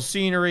beautiful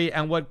scenery,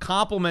 and what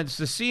complements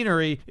the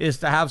scenery is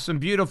to have some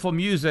beautiful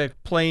music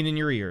playing in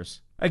your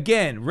ears.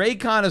 Again,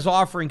 Raycon is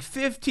offering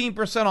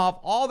 15% off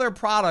all their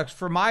products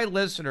for my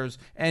listeners,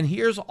 and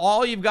here's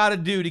all you've got to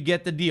do to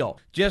get the deal.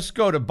 Just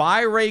go to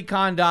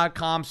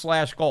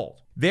buyraycon.com/gold.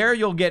 There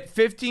you'll get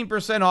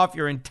 15% off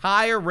your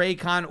entire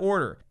Raycon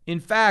order.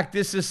 In fact,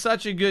 this is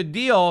such a good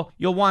deal,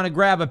 you'll want to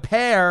grab a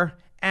pair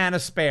and a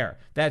spare.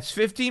 That's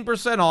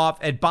 15% off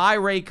at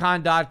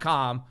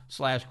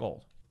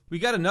buyraycon.com/gold. We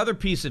got another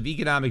piece of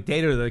economic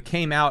data that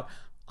came out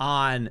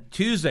on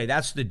Tuesday.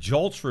 That's the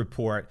JOLTS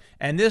report.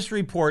 And this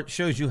report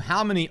shows you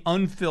how many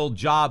unfilled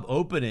job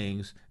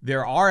openings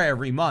there are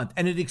every month.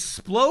 And it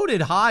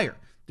exploded higher.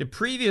 The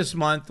previous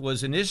month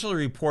was initially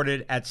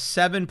reported at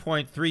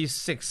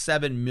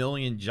 7.367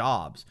 million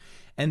jobs,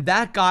 and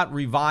that got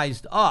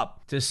revised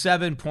up to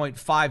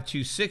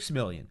 7.526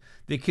 million.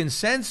 The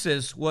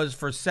consensus was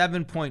for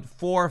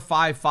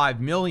 7.455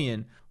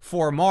 million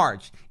for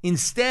March.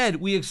 Instead,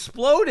 we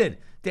exploded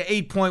to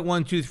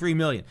 8.123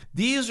 million.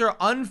 These are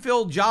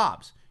unfilled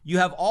jobs. You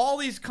have all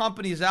these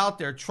companies out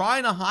there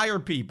trying to hire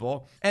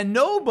people, and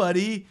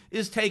nobody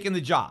is taking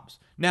the jobs.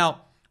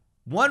 Now,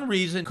 one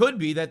reason could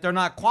be that they're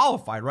not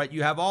qualified, right?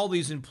 You have all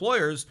these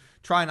employers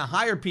trying to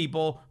hire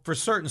people for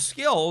certain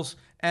skills,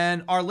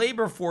 and our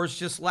labor force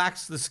just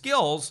lacks the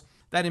skills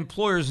that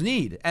employers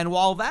need. And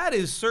while that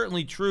is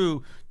certainly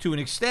true to an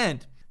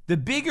extent, The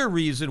bigger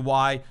reason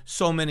why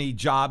so many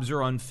jobs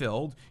are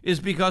unfilled is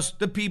because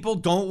the people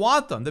don't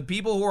want them. The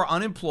people who are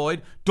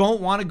unemployed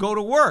don't want to go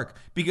to work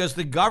because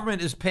the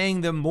government is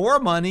paying them more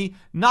money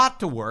not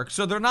to work.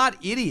 So they're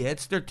not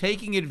idiots. They're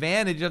taking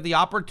advantage of the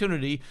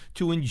opportunity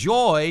to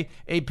enjoy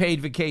a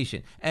paid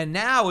vacation. And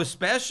now,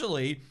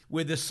 especially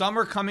with the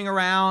summer coming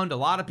around, a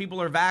lot of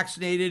people are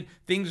vaccinated,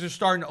 things are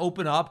starting to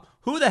open up.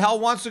 Who the hell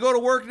wants to go to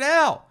work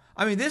now?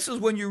 I mean, this is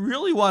when you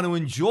really want to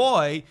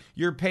enjoy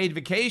your paid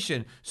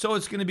vacation. So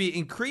it's going to be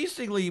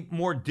increasingly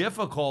more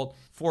difficult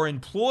for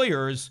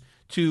employers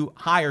to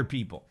hire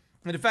people.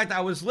 And in fact, I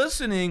was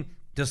listening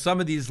to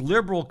some of these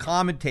liberal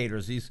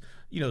commentators, these,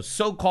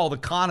 so-called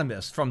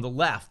economists from the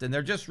left, and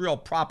they're just real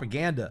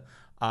propaganda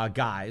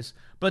guys.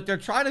 But they're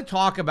trying to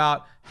talk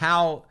about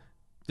how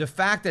the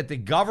fact that the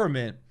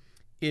government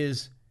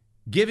is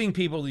giving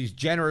people these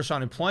generous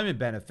unemployment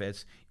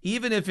benefits,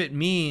 even if it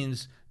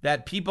means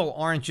that people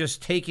aren't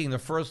just taking the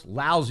first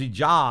lousy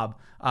job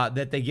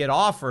that they get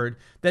offered,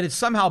 that it's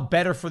somehow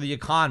better for the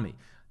economy.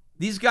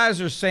 These guys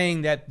are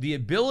saying that the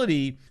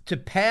ability to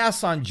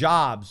pass on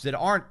jobs that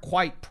aren't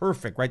quite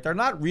perfect, right? They're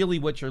not really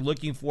what you're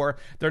looking for.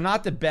 They're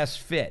not the best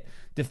fit.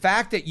 The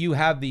fact that you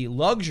have the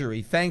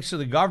luxury, thanks to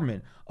the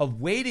government, of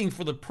waiting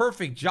for the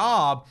perfect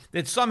job,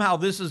 that somehow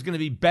this is going to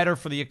be better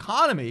for the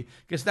economy,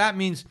 because that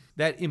means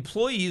that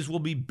employees will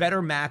be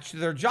better matched to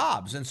their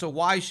jobs. And so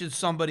why should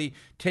somebody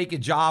take a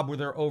job where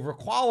they're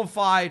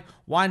overqualified?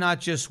 Why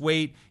not just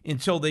wait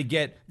until they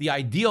get the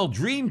ideal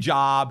dream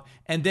job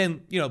and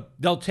then,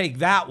 they'll take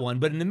that one.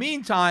 But in the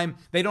meantime,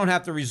 they don't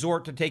have to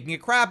resort to taking a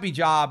crappy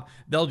job.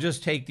 They'll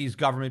just take these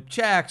government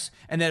checks.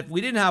 And then if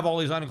we didn't have all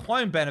these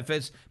unemployment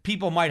benefits,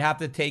 people might have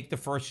to take the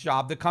first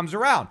job that comes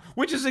around,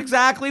 which is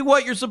exactly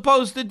what you're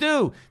supposed to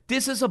do.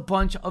 This is a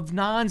bunch of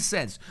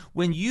nonsense.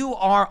 When you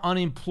are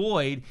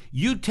unemployed,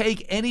 you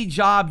take any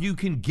job you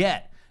can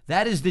get.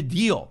 That is the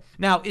deal.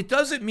 Now, it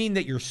doesn't mean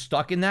that you're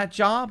stuck in that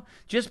job.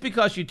 Just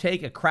because you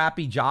take a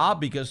crappy job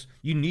because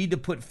you need to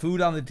put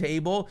food on the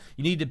table,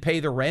 you need to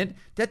pay the rent,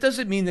 that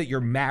doesn't mean that you're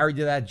married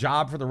to that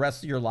job for the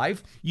rest of your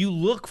life. You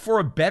look for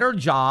a better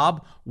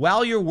job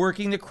while you're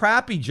working the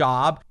crappy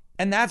job,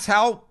 and that's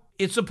how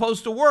it's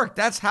supposed to work.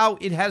 That's how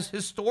it has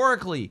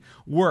historically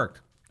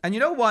worked. And you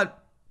know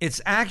what?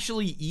 It's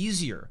actually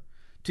easier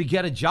to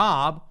get a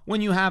job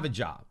when you have a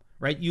job,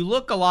 right? You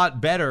look a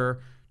lot better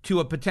to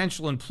a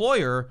potential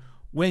employer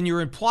when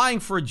you're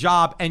applying for a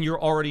job and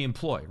you're already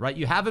employed, right?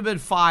 You haven't been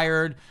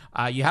fired.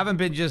 You haven't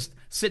been just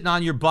sitting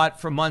on your butt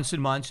for months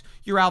and months.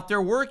 You're out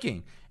there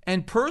working.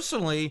 And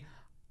personally,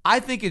 I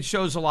think it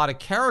shows a lot of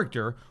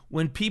character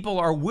when people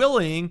are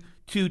willing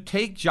to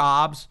take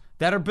jobs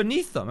that are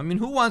beneath them. I mean,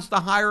 who wants to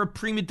hire a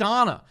prima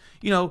donna?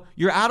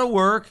 You're out of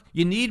work,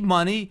 you need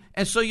money,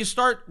 and so you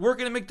start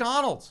working at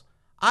McDonald's.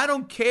 I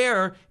don't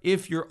care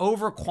if you're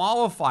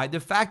overqualified. The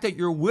fact that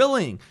you're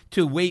willing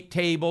to wait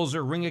tables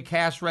or ring a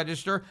cash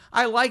register,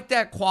 I like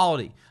that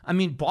quality. I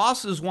mean,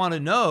 bosses want to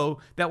know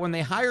that when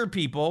they hire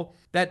people,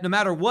 that no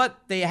matter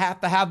what they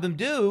have to have them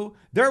do,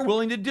 they're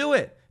willing to do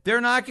it. They're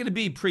not going to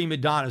be prima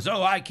donnas.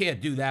 Oh, I can't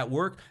do that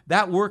work.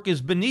 That work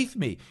is beneath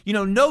me.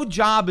 No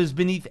job is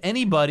beneath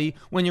anybody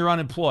when you're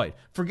unemployed.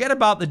 Forget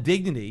about the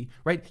dignity,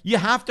 right? You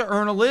have to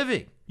earn a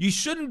living. You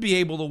shouldn't be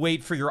able to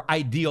wait for your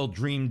ideal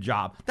dream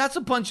job. That's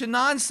a bunch of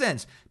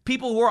nonsense.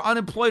 People who are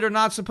unemployed are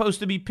not supposed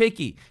to be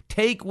picky.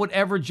 Take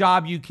whatever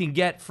job you can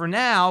get for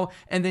now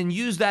and then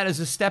use that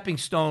as a stepping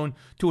stone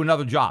to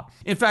another job.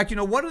 In fact,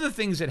 one of the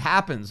things that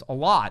happens a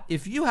lot,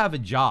 if you have a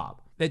job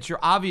that you're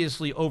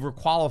obviously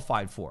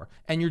overqualified for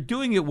and you're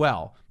doing it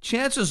well,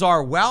 chances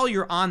are while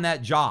you're on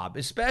that job,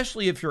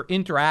 especially if you're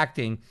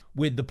interacting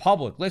with the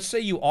public, let's say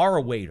you are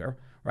a waiter,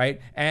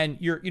 right? And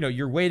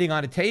you're waiting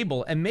on a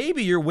table, and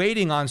maybe you're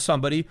waiting on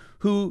somebody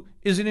who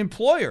is an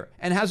employer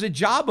and has a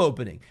job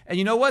opening. And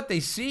you know what? They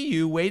see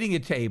you waiting a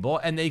table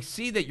and they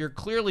see that you're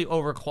clearly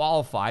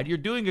overqualified. You're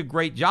doing a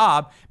great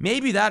job.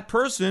 Maybe that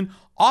person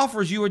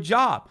offers you a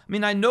job. I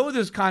mean, I know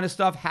this kind of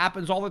stuff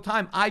happens all the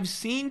time. I've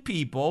seen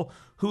people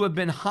who have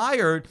been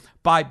hired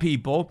by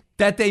people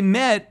that they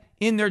met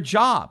in their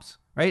jobs,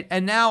 right?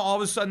 And now all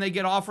of a sudden they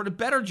get offered a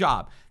better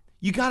job.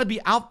 You got to be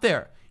out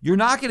there. You're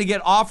not going to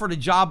get offered a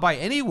job by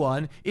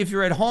anyone if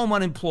you're at home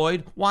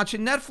unemployed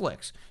watching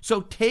Netflix.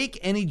 So take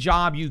any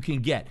job you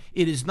can get.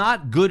 It is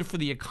not good for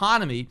the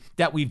economy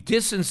that we've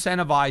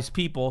disincentivized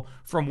people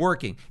from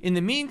working. In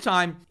the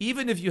meantime,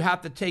 even if you have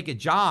to take a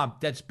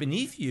job that's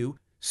beneath you,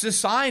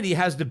 society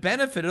has the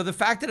benefit of the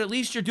fact that at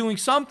least you're doing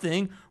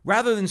something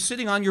rather than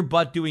sitting on your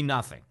butt doing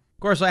nothing. Of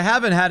course, I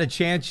haven't had a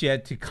chance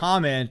yet to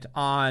comment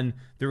on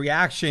the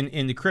reaction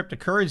in the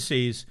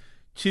cryptocurrencies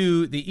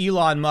to the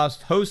Elon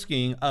Musk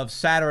hosting of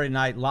Saturday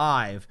Night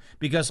Live,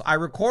 because I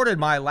recorded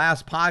my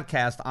last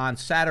podcast on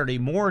Saturday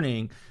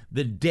morning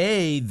the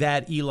day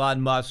that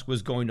Elon Musk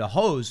was going to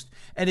host.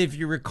 And if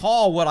you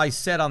recall what I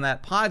said on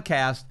that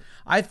podcast,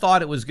 I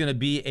thought it was going to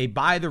be a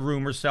buy the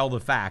rumor, sell the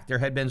fact. There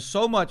had been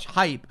so much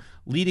hype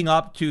leading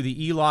up to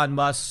the Elon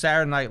Musk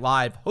Saturday Night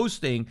Live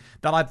hosting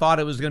that I thought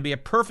it was going to be a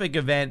perfect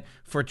event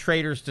for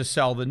traders to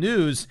sell the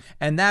news.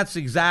 And that's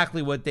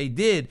exactly what they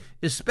did,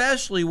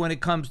 especially when it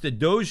comes to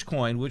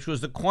Dogecoin, which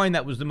was the coin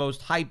that was the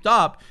most hyped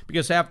up,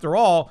 because after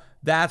all,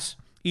 that's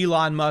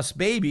Elon Musk's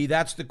baby.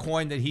 That's the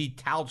coin that he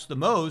touts the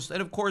most.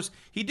 And of course,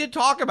 he did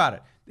talk about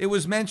it. It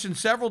was mentioned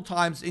several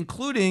times,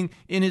 including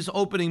in his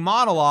opening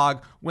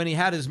monologue when he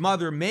had his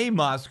mother, May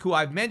Musk, who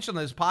I've mentioned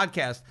on this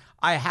podcast.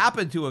 I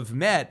happened to have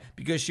met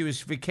because she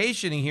was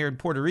vacationing here in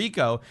Puerto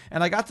Rico,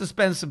 and I got to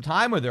spend some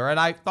time with her. And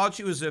I thought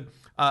she was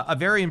a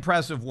very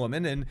impressive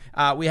woman, and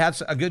we had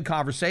a good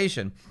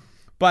conversation.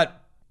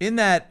 But in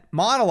that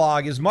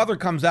monologue, his mother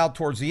comes out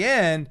towards the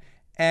end,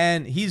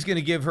 and he's going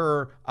to give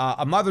her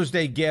a Mother's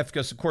Day gift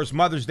because, of course,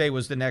 Mother's Day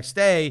was the next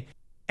day.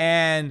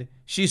 And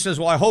she says,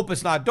 well, I hope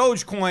it's not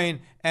Dogecoin.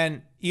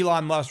 And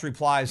Elon Musk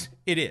replies,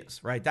 it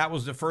is, right? That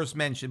was the first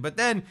mention. But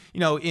then,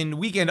 in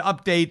Weekend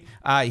Update,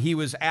 he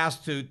was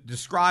asked to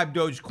describe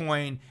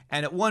Dogecoin.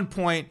 And at one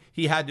point,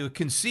 he had to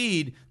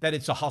concede that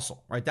it's a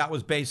hustle, right? That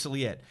was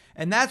basically it.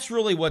 And that's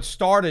really what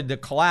started the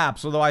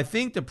collapse. Although I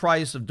think the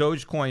price of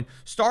Dogecoin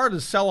started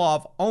to sell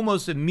off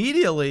almost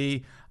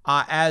immediately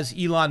as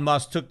Elon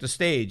Musk took the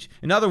stage.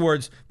 In other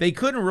words, they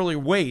couldn't really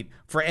wait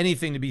for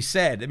anything to be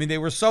said. I mean, they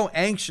were so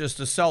anxious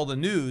to sell the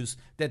news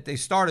that they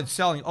started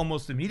selling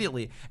almost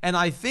immediately. And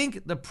I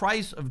think the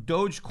price of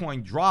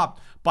Dogecoin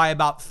dropped by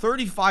about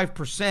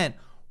 35%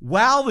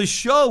 while the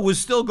show was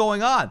still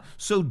going on.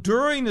 So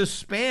during the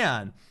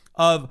span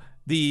of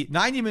the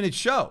 90-minute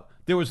show,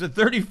 there was a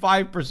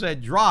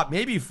 35% drop,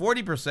 maybe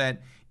 40%,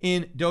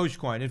 in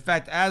Dogecoin. In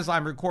fact, as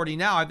I'm recording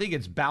now, I think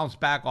it's bounced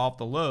back off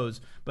the lows,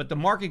 but the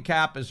market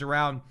cap is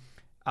around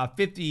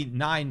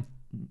 59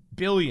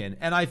 billion.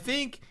 And I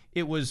think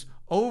it was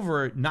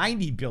over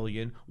 90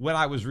 billion when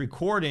I was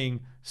recording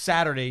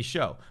Saturday's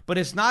show. But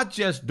it's not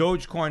just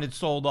Dogecoin that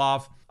sold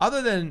off.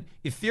 Other than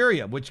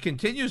Ethereum, which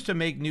continues to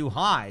make new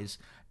highs,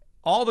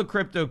 all the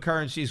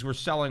cryptocurrencies were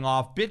selling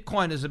off.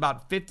 Bitcoin is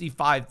about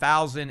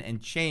 55,000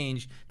 and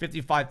change,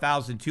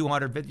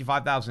 55,200,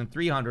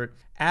 55,300.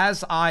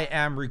 As I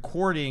am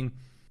recording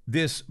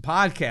this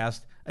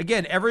podcast,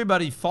 again,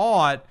 everybody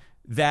thought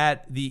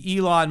that the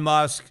Elon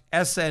Musk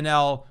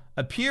SNL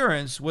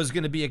appearance was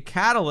going to be a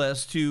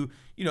catalyst to,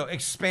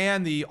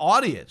 expand the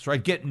audience,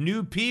 right? Get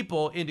new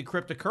people into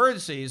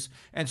cryptocurrencies.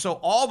 And so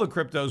all the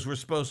cryptos were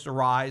supposed to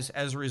rise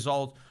as a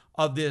result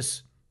of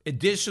this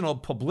additional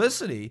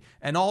publicity,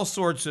 and all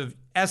sorts of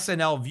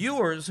SNL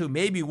viewers who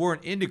maybe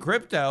weren't into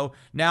crypto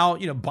now,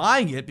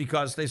 buying it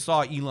because they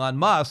saw Elon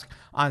Musk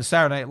on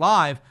Saturday Night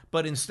Live.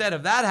 But instead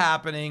of that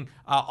happening,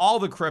 all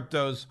the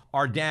cryptos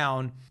are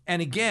down.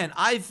 And again,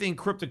 I think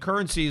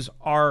cryptocurrencies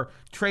are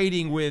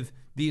trading with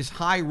these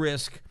high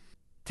risk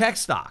tech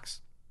stocks.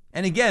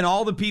 And again,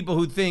 all the people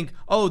who think,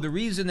 the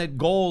reason that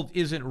gold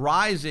isn't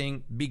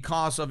rising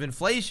because of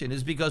inflation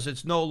is because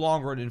it's no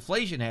longer an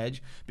inflation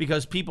hedge,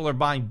 because people are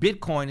buying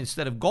Bitcoin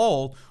instead of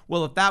gold.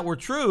 Well, if that were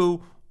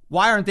true,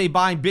 why aren't they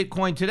buying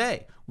Bitcoin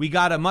today? We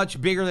got a much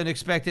bigger than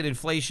expected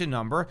inflation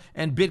number,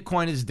 and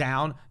Bitcoin is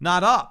down,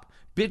 not up.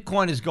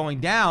 Bitcoin is going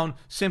down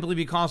simply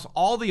because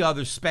all the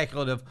other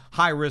speculative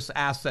high-risk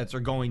assets are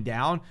going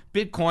down.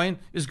 Bitcoin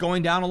is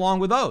going down along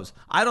with those.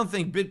 I don't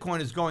think Bitcoin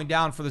is going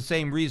down for the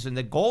same reason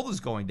that gold is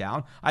going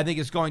down. I think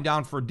it's going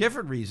down for a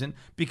different reason,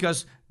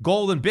 because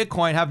gold and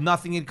Bitcoin have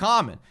nothing in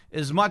common.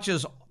 As much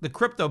as the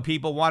crypto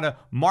people want to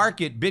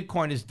market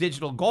Bitcoin as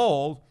digital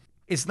gold,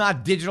 it's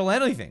not digital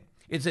anything.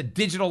 It's a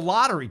digital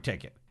lottery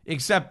ticket,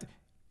 except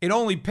it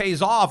only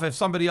pays off if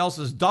somebody else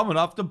is dumb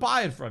enough to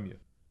buy it from you.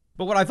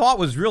 But what I thought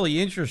was really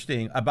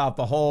interesting about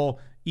the whole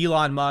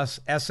Elon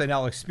Musk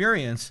SNL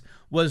experience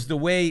was the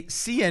way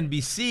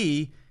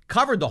CNBC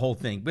covered the whole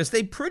thing, because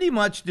they pretty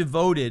much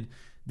devoted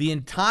the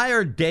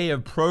entire day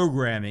of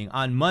programming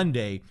on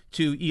Monday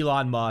to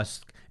Elon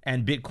Musk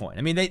and Bitcoin.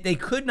 I mean, they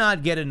could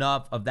not get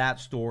enough of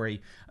that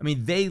story. I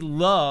mean, they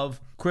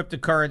love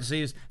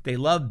cryptocurrencies. They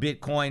love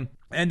Bitcoin.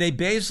 And they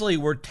basically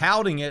were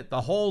touting it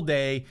the whole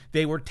day.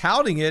 They were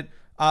touting it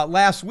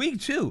last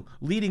week, too,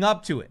 leading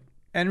up to it.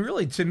 And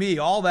really, to me,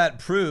 all that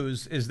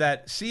proves is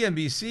that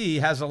CNBC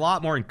has a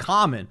lot more in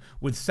common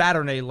with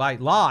Saturday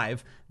Night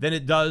Live than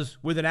it does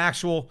with an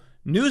actual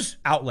news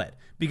outlet,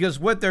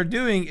 because what they're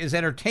doing is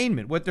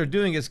entertainment. What they're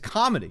doing is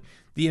comedy.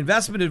 The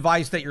investment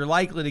advice that you're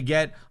likely to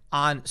get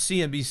on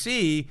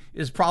CNBC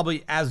is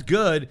probably as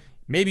good,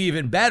 maybe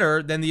even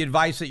better, than the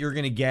advice that you're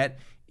going to get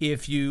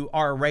if you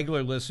are a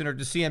regular listener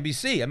to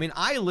CNBC. I mean,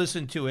 I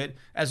listen to it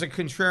as a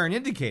contrarian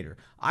indicator.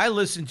 I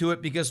listen to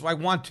it because I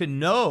want to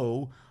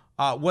know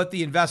what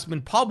the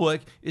investment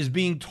public is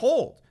being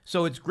told.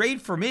 So it's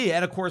great for me.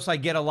 And of course, I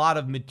get a lot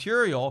of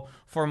material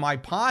for my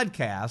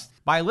podcast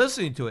by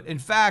listening to it. In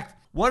fact,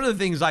 one of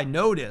the things I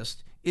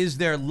noticed is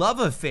their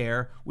love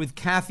affair with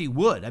Cathie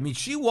Wood. I mean,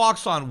 she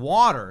walks on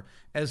water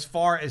as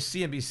far as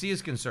CNBC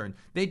is concerned.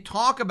 They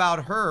talk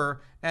about her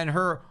and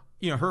her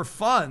her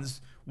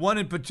funds, one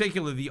in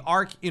particular, the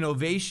ARC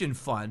Innovation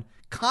Fund,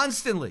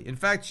 constantly. In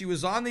fact, she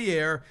was on the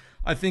air,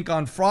 I think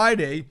on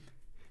Friday,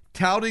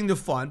 touting the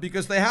fund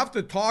because they have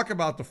to talk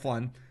about the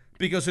fund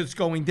because it's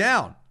going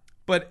down.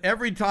 But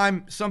every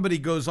time somebody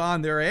goes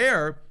on their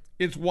air,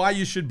 it's why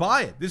you should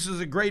buy it. This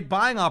is a great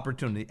buying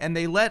opportunity. And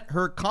they let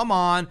her come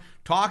on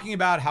talking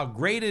about how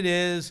great it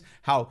is,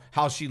 how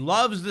she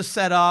loves the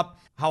setup,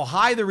 how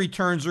high the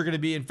returns are going to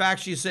be. In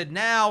fact, she said,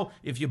 now,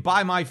 if you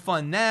buy my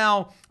fund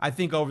now, I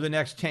think over the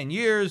next 10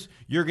 years,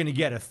 you're going to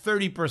get a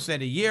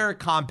 30% a year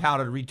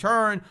compounded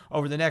return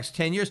over the next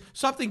 10 years,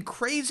 something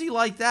crazy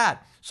like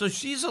that. So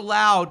she's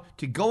allowed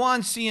to go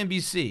on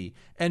CNBC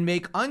and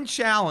make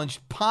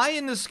unchallenged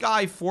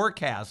pie-in-the-sky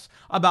forecasts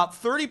about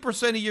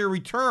 30% a year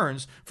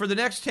returns for the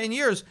next 10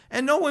 years,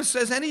 and no one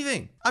says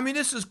anything. I mean,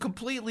 this is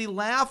completely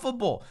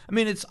laughable. I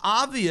mean, it's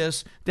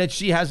obvious that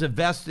she has a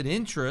vested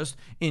interest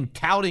in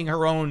touting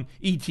her own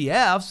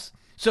ETFs,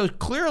 so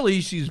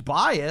clearly she's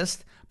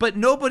biased, but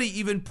nobody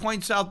even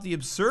points out the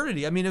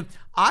absurdity. I mean, if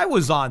I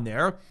was on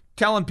there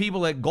telling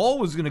people that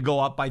gold was going to go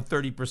up by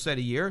 30%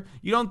 a year,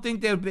 you don't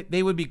think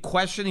they would be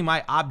questioning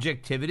my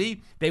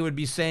objectivity? They would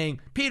be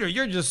saying, Peter,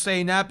 you're just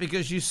saying that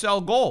because you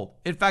sell gold.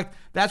 In fact,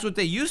 that's what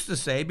they used to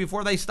say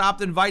before they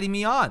stopped inviting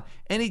me on.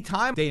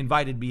 Anytime they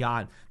invited me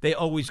on, they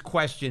always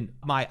questioned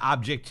my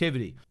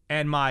objectivity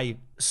and my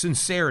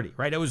sincerity,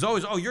 right? It was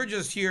always, oh, you're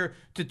just here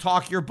to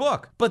talk your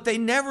book. But they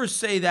never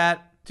say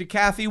that to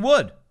Cathie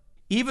Wood,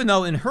 even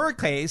though in her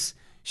case,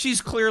 she's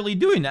clearly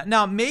doing that.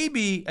 Now,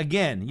 maybe,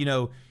 again,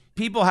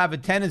 people have a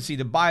tendency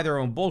to buy their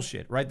own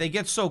bullshit, right? They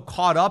get so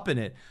caught up in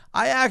it.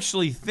 I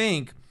actually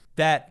think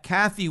that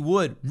Cathie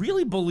Wood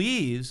really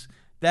believes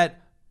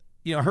that,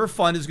 her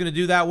fund is going to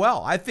do that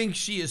well. I think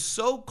she is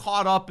so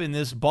caught up in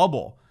this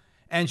bubble,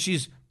 and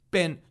she's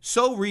been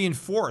so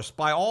reinforced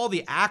by all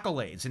the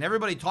accolades and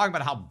everybody talking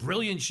about how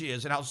brilliant she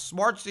is and how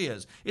smart she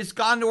is. It's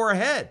gone to her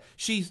head.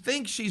 She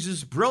thinks she's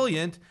as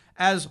brilliant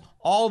as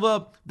all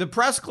the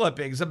press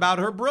clippings about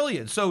her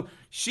brilliance. So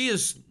she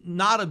is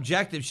not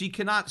objective. She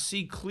cannot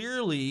see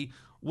clearly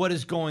what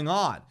is going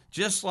on,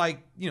 just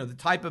like, the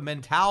type of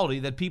mentality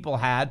that people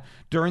had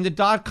during the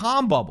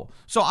dot-com bubble.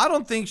 So I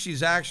don't think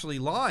she's actually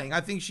lying.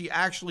 I think she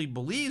actually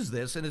believes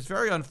this, and it's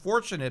very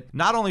unfortunate,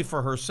 not only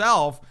for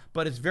herself,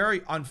 but it's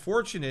very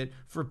unfortunate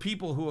for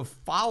people who have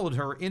followed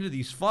her into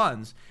these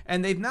funds,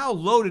 and they've now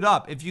loaded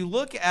up. If you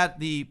look at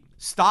the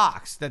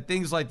stocks that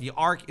things like the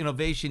ARC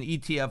Innovation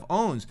ETF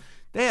owns,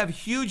 they have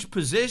huge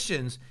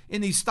positions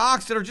in these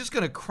stocks that are just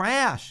going to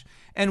crash.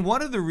 And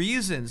one of the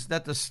reasons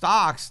that the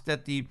stocks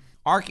that the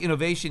ARC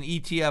Innovation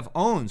ETF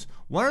owns,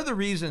 one of the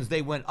reasons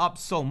they went up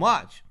so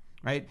much,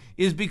 right,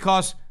 is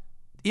because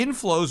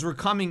inflows were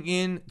coming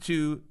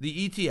into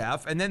the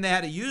ETF, and then they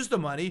had to use the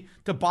money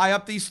to buy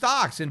up these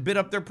stocks and bid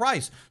up their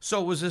price.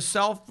 So it was a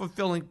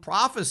self-fulfilling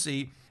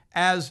prophecy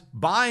as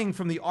buying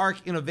from the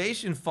ARC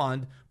Innovation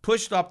Fund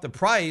pushed up the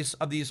price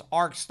of these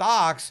ARC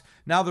stocks.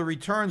 Now the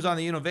returns on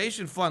the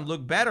Innovation Fund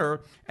look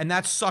better, and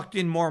that sucked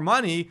in more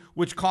money,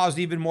 which caused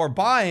even more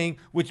buying,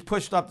 which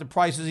pushed up the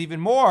prices even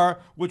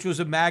more, which was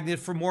a magnet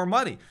for more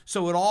money.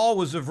 So it all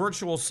was a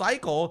virtual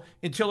cycle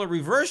until it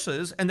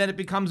reverses, and then it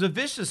becomes a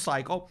vicious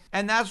cycle,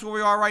 and that's where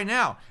we are right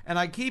now. And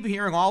I keep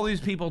hearing all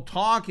these people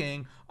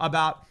talking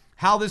about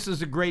how this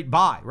is a great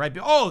buy, right?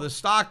 Oh, the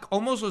stock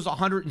almost was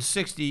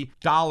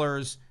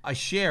 $160 a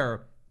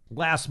share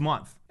last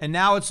month, and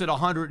now it's at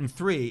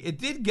 103. It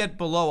did get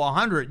below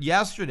 100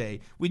 yesterday.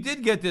 We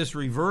did get this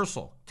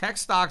reversal. Tech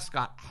stocks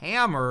got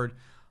hammered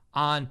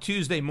on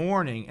Tuesday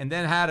morning and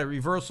then had a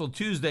reversal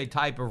Tuesday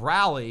type of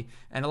rally,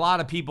 and a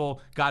lot of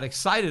people got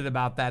excited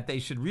about that. They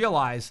should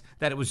realize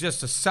that it was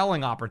just a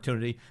selling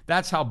opportunity.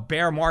 That's how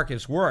bear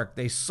markets work.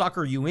 They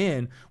sucker you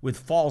in with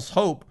false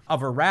hope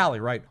of a rally,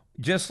 right?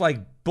 Just like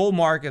bull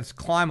markets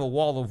climb a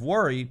wall of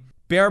worry,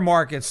 bear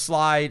markets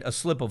slide a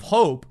slip of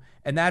hope.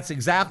 And that's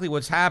exactly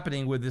what's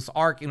happening with this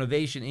ARC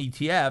Innovation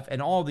ETF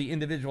and all the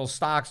individual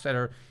stocks that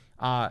are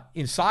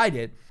inside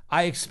it.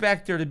 I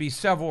expect there to be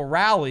several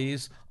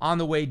rallies on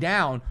the way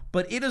down,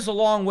 but it is a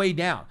long way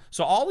down.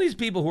 So all these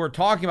people who are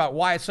talking about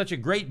why it's such a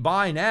great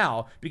buy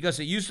now,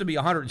 because it used to be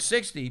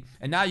 160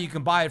 and now you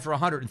can buy it for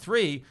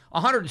 103.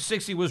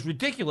 160 was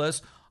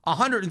ridiculous.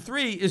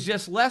 103 is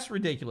just less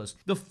ridiculous.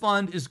 The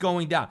fund is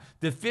going down.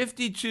 The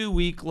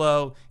 52-week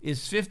low is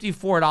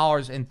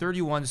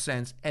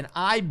 $54.31, and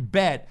I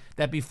bet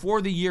that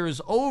before the year is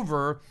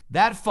over,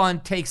 that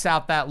fund takes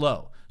out that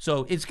low.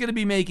 So it's going to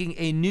be making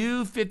a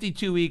new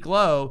 52-week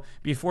low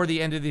before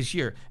the end of this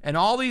year. And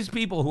all these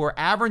people who are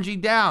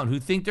averaging down, who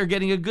think they're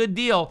getting a good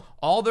deal,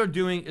 all they're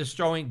doing is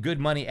throwing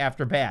good money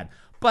after bad.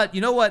 But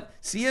you know what?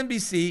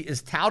 CNBC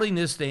is touting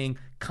this thing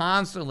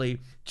constantly,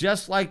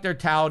 just like they're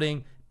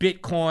touting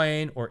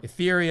Bitcoin or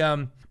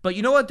Ethereum. But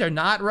you know what they're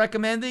not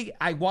recommending?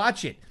 I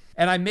watch it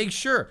and I make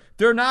sure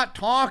they're not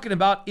talking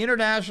about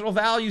international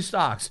value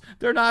stocks.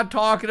 They're not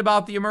talking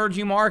about the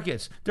emerging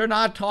markets. They're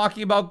not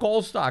talking about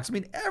gold stocks. I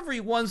mean, every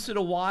once in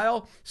a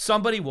while,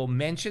 somebody will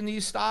mention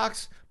these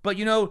stocks. But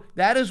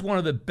that is one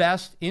of the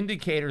best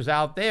indicators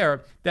out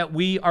there that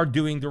we are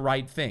doing the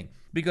right thing.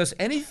 because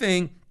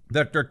anything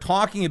that they're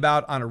talking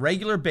about on a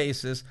regular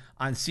basis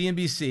on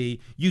CNBC,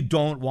 you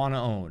don't want to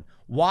own.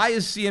 Why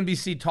is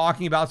CNBC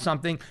talking about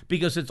something?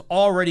 Because it's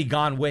already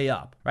gone way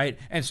up, right?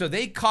 And so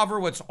they cover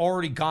what's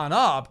already gone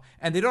up,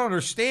 and they don't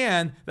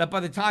understand that by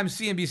the time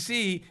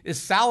CNBC is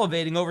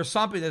salivating over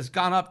something that's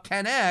gone up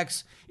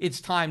 10x, it's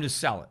time to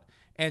sell it.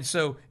 And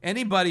so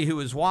anybody who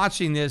is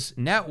watching this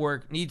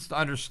network needs to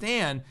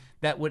understand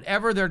that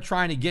whatever they're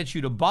trying to get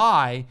you to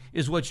buy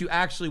is what you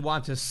actually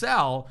want to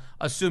sell,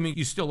 assuming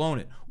you still own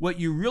it. What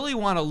you really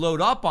want to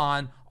load up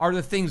on are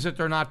the things that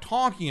they're not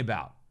talking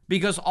about.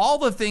 Because all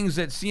the things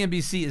that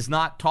CNBC is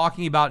not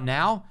talking about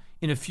now,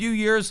 in a few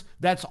years,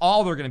 that's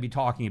all they're going to be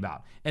talking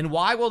about. And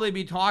why will they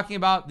be talking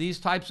about these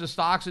types of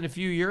stocks in a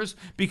few years?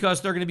 Because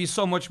they're going to be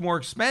so much more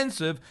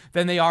expensive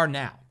than they are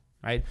now,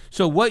 right?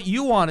 So what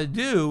you want to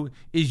do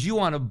is you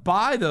want to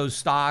buy those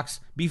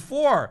stocks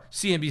before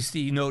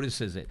CNBC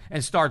notices it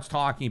and starts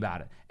talking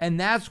about it. And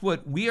that's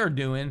what we are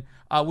doing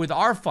with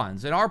our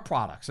funds and our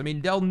products. I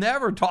mean, they'll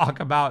never talk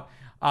about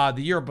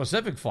the Euro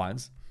Pacific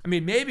funds. I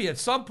mean, maybe at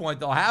some point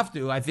they'll have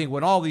to. I think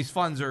when all these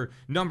funds are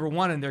number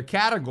one in their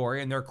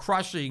category and they're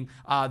crushing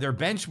their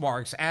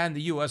benchmarks and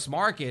the U.S.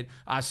 market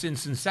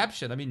since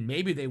inception. I mean,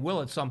 maybe they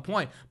will at some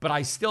point, but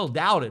I still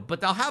doubt it. But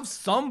they'll have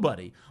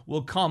somebody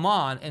will come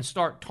on and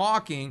start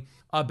talking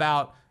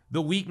about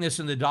the weakness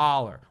in the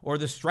dollar or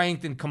the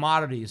strength in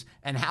commodities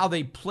and how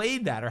they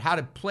played that or how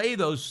to play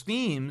those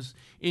themes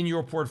in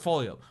your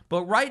portfolio.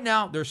 But right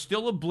now, they're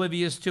still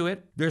oblivious to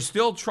it. They're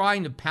still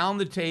trying to pound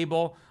the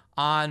table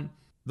on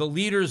the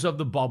leaders of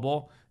the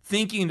bubble,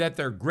 thinking that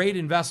they're great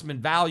investment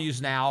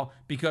values now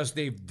because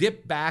they've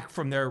dipped back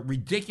from their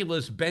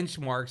ridiculous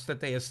benchmarks that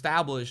they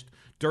established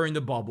during the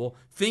bubble,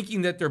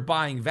 thinking that they're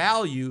buying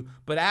value,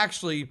 but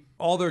actually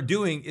all they're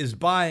doing is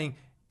buying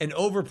an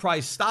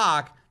overpriced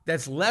stock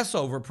that's less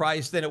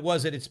overpriced than it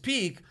was at its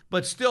peak,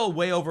 but still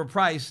way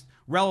overpriced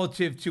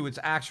relative to its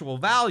actual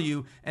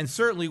value, and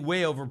certainly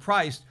way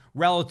overpriced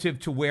relative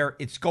to where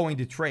it's going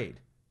to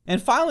trade. And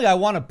finally, I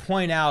want to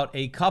point out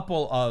a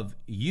couple of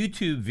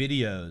YouTube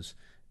videos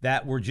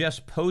that were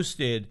just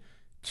posted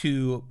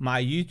to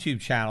my YouTube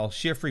channel,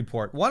 Shift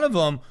Report. One of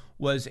them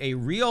was a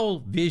Real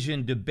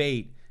Vision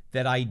debate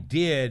that I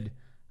did,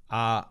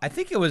 I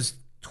think it was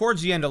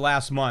towards the end of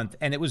last month,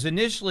 and it was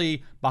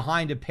initially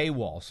behind a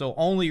paywall, so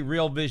only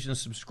Real Vision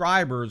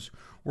subscribers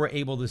were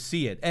able to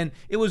see it. And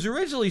it was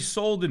originally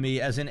sold to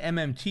me as an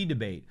MMT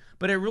debate,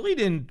 but it really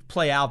didn't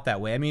play out that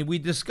way. I mean, we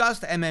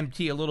discussed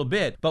MMT a little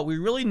bit, but we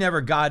really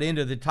never got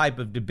into the type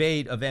of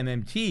debate of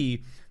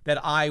MMT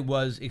that I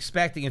was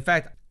expecting. In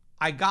fact,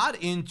 I got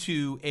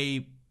into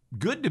a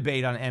good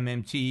debate on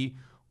MMT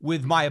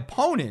with my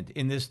opponent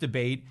in this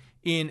debate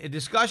in a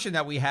discussion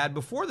that we had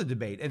before the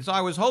debate. And so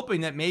I was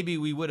hoping that maybe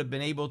we would have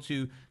been able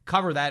to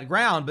cover that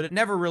ground, but it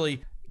never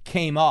really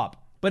came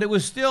up. But it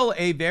was still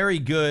a very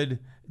good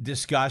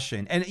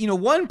discussion. And, you know,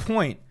 one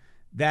point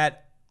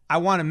that I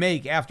want to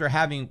make after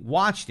having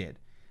watched it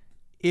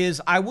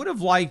is I would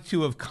have liked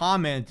to have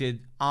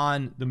commented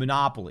on the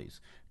monopolies,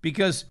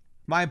 because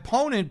my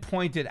opponent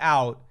pointed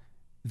out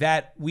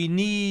that we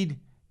need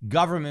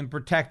government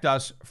protect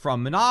us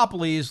from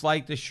monopolies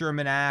like the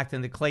Sherman Act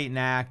and the Clayton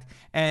Act.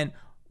 And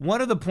one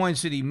of the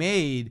points that he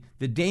made,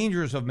 the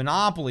dangers of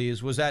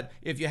monopolies, was that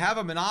if you have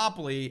a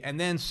monopoly and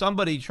then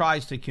somebody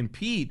tries to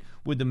compete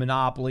with the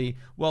monopoly,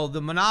 well,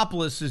 the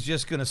monopolist is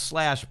just going to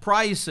slash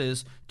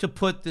prices to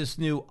put this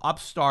new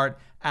upstart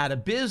out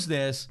of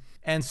business.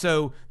 And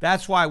so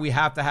that's why we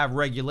have to have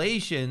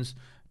regulations,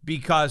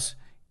 because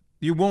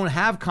you won't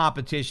have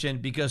competition,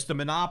 because the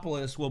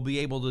monopolist will be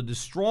able to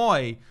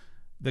destroy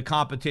the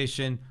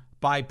competition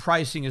by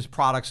pricing his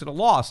products at a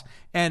loss.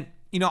 And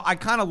you know, I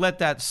kind of let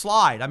that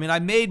slide. I mean, I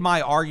made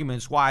my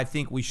arguments why I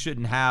think we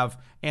shouldn't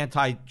have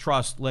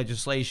antitrust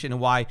legislation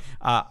and why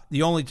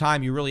the only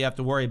time you really have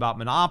to worry about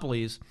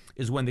monopolies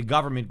is when the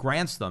government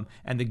grants them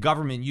and the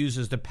government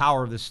uses the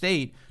power of the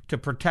state to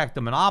protect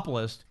the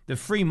monopolist. The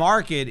free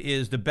market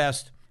is the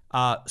best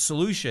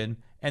solution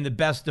and the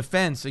best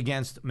defense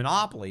against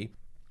monopoly.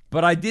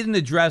 But I didn't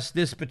address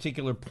this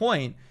particular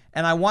point,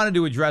 and I wanted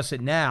to address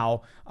it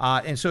now.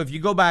 And so if you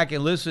go back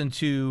and listen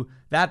to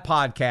that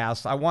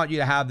podcast, I want you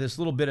to have this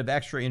little bit of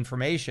extra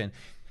information,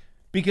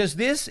 because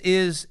this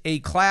is a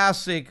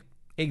classic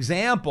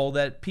example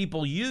that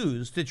people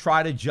use to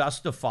try to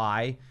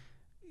justify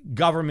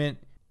government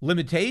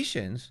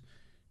limitations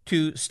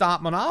to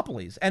stop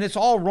monopolies. And it's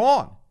all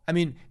wrong. I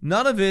mean,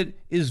 none of it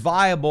is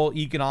viable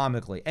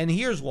economically. And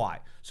here's why.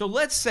 So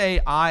let's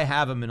say I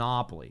have a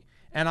monopoly,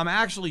 and I'm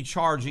actually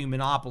charging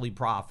monopoly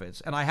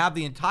profits, and I have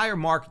the entire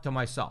market to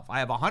myself. I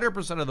have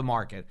 100% of the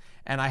market,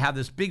 and I have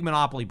this big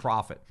monopoly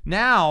profit.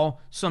 Now,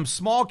 some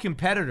small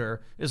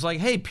competitor is like,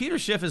 hey, Peter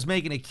Schiff is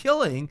making a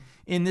killing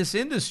in this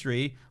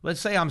industry.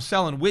 Let's say I'm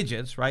selling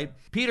widgets, right?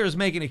 Peter is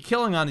making a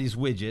killing on these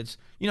widgets.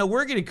 You know,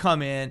 we're going to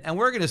come in, and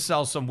we're going to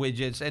sell some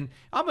widgets, and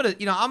I'm going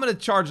to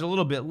charge a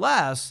little bit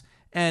less,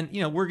 and, you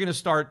know, we're going to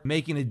start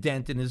making a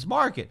dent in his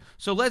market.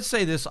 So let's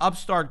say this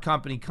upstart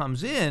company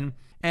comes in,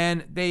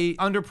 and they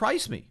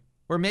underprice me,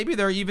 Or maybe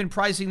they're even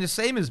pricing the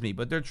same as me,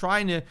 but they're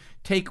trying to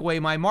take away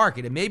my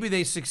market. And maybe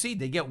they succeed.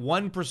 They get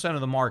 1%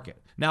 of the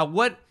market. Now,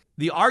 what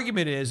the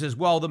argument is,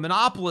 well, the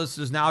monopolist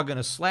is now going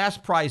to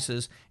slash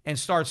prices and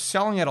start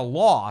selling at a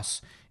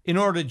loss in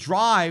order to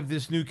drive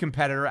this new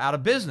competitor out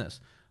of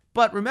business.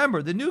 But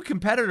remember, the new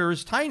competitor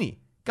is tiny,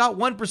 got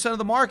 1% of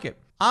the market.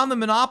 I'm the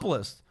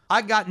monopolist.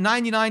 I got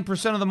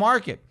 99% of the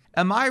market.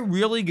 Am I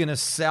really going to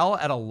sell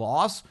at a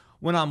loss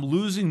when I'm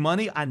losing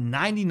money on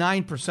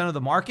 99% of the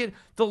market?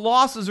 The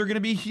losses are going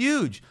to be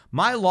huge.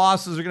 My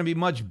losses are going to be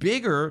much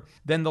bigger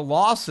than the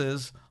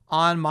losses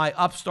on my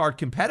upstart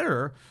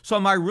competitor. So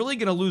am I really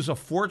going to lose a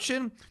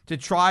fortune to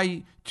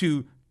try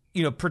to,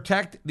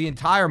 protect the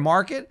entire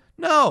market?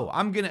 No,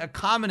 I'm going to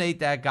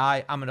accommodate that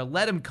guy. I'm going to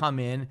let him come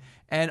in.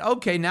 And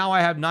okay, now I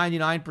have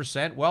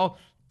 99%. Well,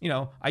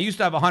 I used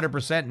to have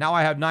 100%. Now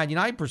I have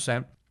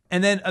 99%.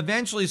 And then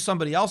eventually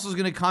somebody else is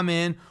going to come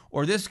in,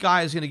 or this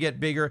guy is going to get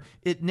bigger.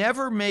 It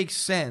never makes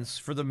sense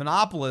for the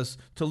monopolist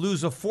to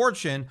lose a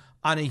fortune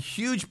on a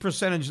huge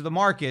percentage of the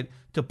market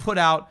to put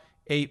out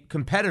a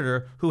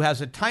competitor who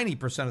has a tiny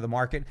percent of the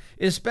market,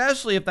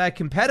 especially if that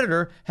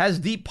competitor has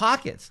deep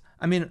pockets.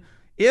 I mean,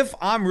 if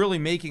I'm really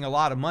making a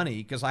lot of money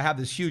because I have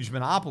this huge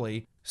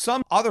monopoly,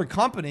 some other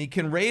company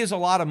can raise a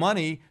lot of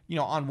money,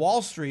 on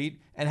Wall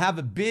Street and have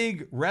a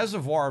big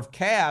reservoir of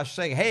cash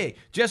saying, hey,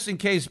 just in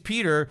case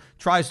Peter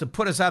tries to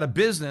put us out of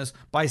business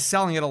by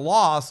selling at a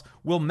loss,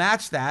 we'll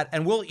match that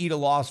and we'll eat a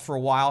loss for a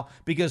while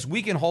because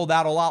we can hold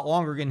out a lot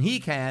longer than he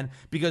can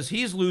because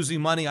he's losing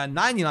money on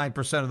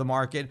 99% of the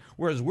market,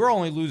 whereas we're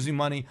only losing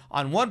money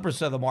on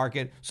 1% of the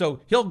market.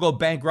 So he'll go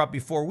bankrupt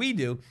before we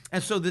do.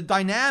 And so the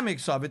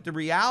dynamics of it, the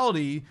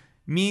reality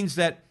means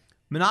that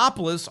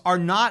monopolists are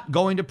not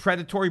going to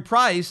predatory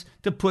price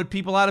to put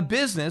people out of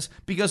business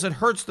because it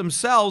hurts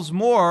themselves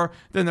more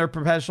than their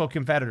professional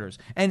competitors.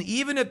 And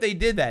even if they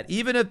did that,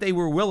 even if they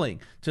were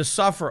willing to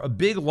suffer a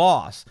big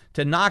loss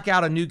to knock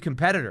out a new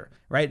competitor,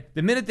 right?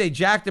 The minute they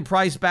jack the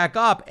price back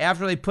up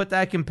after they put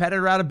that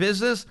competitor out of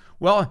business,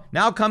 well,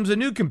 now comes a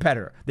new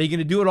competitor. They're going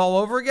to do it all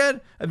over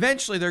again?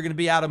 Eventually, they're going to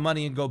be out of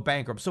money and go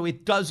bankrupt. So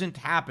it doesn't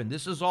happen.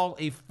 This is all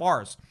a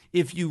farce.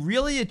 If you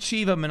really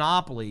achieve a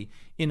monopoly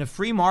in a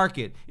free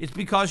market, it's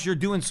because you're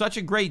doing such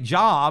a great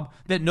job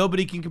that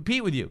nobody can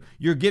compete with you.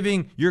 You're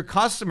giving your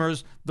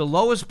customers the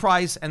lowest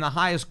price and the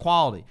highest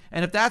quality.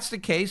 And if that's the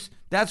case,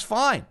 that's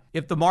fine.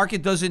 If the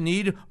market doesn't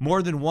need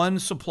more than one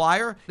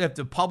supplier, if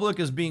the public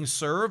is being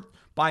served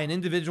by an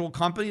individual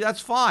company,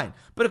 that's fine.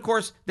 But of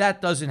course,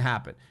 that doesn't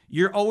happen.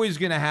 You're always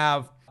going to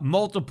have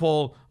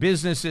multiple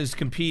businesses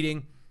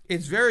competing.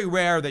 It's very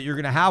rare that you're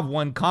going to have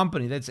one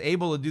company that's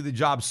able to do the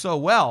job so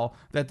well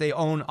that they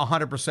own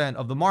 100%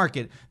 of the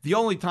market. The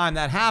only time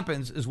that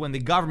happens is when the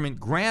government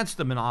grants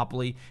the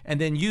monopoly and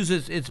then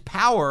uses its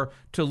power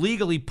to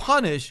legally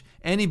punish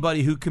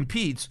anybody who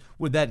competes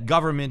with that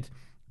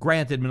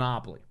government-granted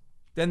monopoly.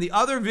 Then the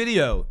other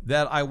video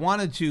that I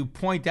wanted to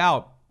point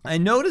out, I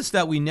noticed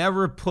that we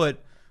never put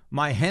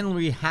my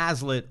Henry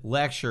Hazlitt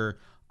lecture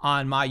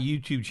on my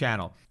YouTube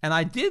channel. And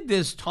I did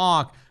this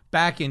talk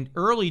back in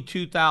early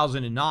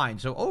 2009,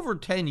 so over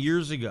 10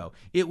 years ago.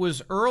 It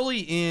was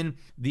early in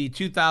the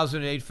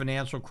 2008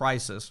 financial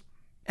crisis.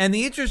 And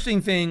the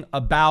interesting thing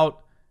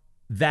about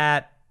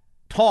that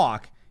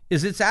talk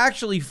is it's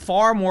actually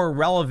far more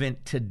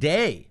relevant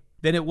today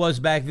than it was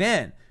back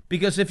then.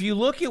 Because if you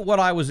look at what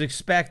I was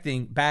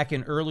expecting back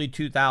in early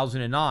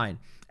 2009,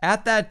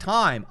 at that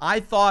time, I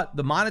thought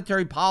the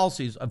monetary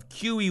policies of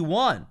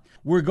QE1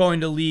 were going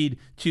to lead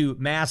to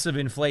massive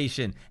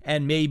inflation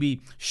and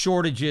maybe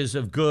shortages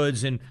of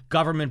goods and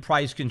government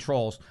price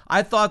controls.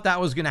 I thought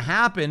that was going to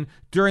happen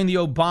during the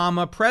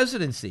Obama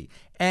presidency,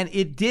 and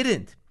it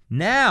didn't.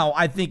 Now,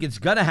 I think it's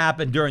going to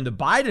happen during the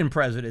Biden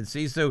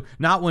presidency, so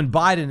not when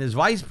Biden is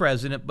vice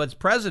president, but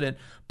president.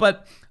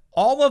 But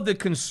all of the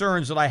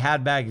concerns that I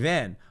had back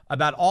then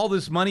about all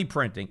this money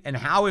printing and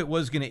how it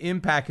was going to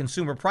impact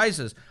consumer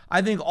prices,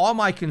 I think all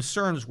my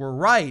concerns were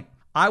right.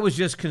 I was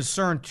just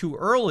concerned too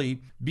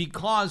early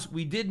because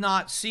we did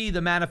not see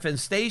the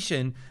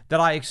manifestation that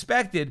I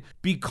expected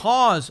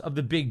because of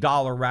the big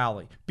dollar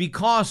rally,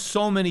 because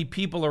so many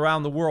people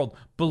around the world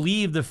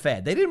believed the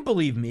Fed. They didn't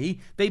believe me.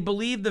 They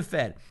believed the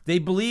Fed. They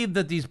believed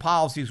that these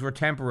policies were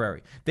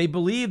temporary. They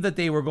believed that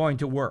they were going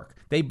to work.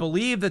 They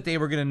believed that they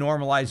were going to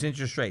normalize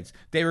interest rates.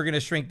 They were going to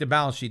shrink the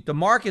balance sheet. The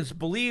markets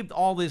believed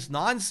all this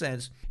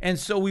nonsense, and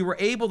so we were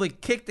able to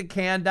kick the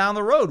can down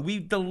the road. We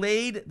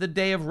delayed the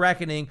day of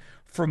reckoning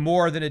for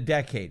more than a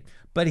decade.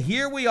 But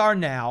here we are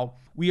now.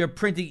 We are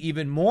printing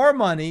even more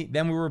money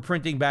than we were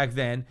printing back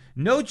then.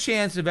 No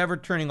chance of ever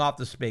turning off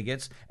the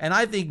spigots. And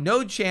I think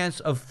no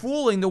chance of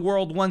fooling the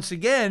world once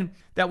again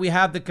that we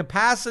have the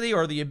capacity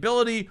or the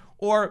ability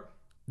or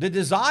the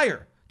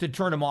desire to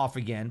turn them off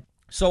again.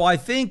 So I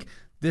think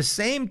the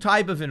same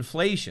type of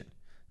inflation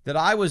that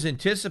I was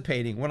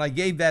anticipating when I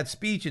gave that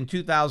speech in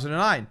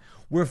 2009,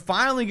 we're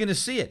finally going to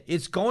see it.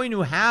 It's going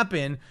to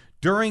happen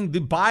during the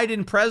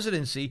Biden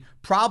presidency,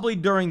 probably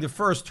during the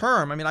first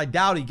term. I mean, I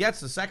doubt he gets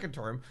the second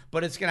term,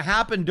 but it's going to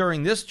happen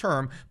during this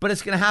term. But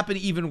it's going to happen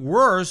even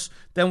worse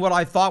than what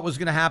I thought was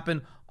going to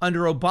happen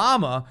under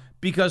Obama,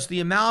 because the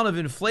amount of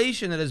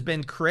inflation that has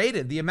been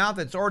created, the amount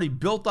that's already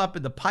built up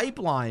in the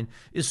pipeline,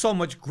 is so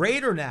much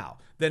greater now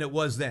than it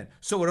was then.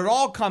 So when it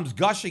all comes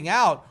gushing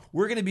out,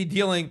 we're going to be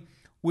dealing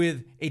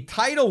with a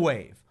tidal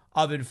wave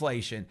of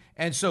inflation.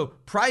 And so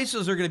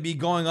prices are going to be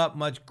going up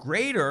much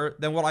greater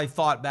than what I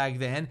thought back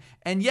then.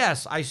 And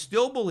yes, I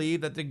still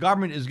believe that the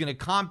government is going to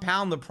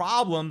compound the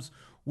problems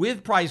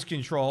with price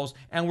controls,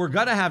 and we're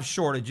going to have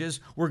shortages.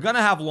 We're going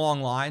to have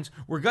long lines.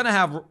 We're going to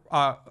have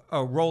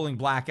rolling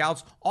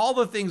blackouts. All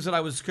the things that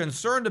I was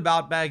concerned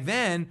about back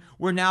then,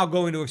 we're now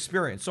going to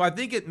experience. So I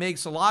think it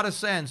makes a lot of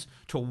sense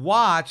to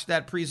watch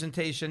that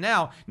presentation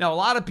now. Now, a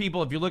lot of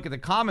people, if you look at the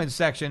comments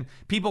section,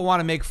 people want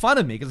to make fun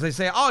of me because they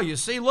say, oh, you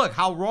see, look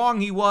how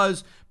wrong he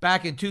was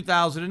back in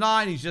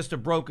 2009. He's just a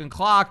broken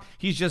clock.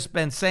 He's just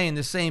been saying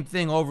the same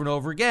thing over and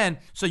over again.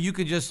 So you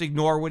can just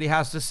ignore what he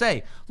has to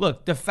say.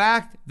 Look, the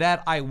fact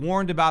that I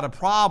warned about a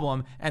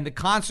problem and the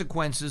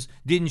consequences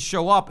didn't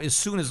show up as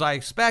soon as I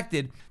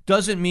expected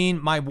doesn't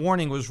mean my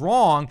warning was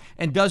wrong,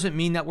 and doesn't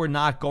mean that we're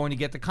not going to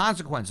get the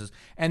consequences.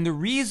 And the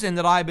reason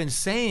that I've been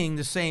saying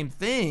the same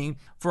thing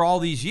for all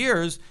these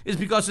years is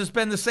because it's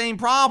been the same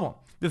problem.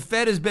 The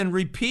Fed has been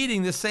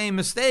repeating the same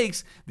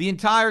mistakes the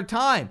entire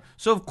time.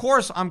 So, of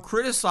course, I'm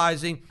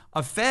criticizing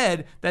a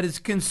Fed that is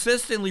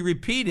consistently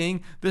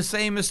repeating the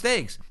same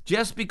mistakes.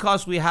 Just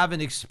because we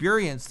haven't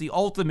experienced the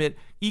ultimate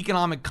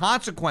economic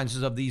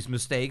consequences of these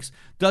mistakes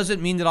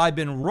doesn't mean that I've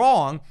been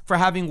wrong for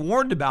having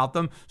warned about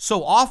them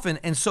so often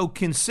and so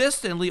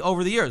consistently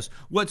over the years.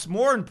 What's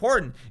more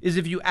important is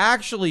if you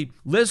actually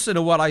listen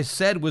to what I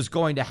said was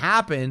going to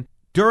happen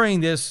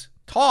during this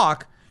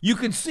talk, you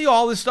can see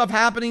all this stuff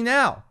happening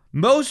now.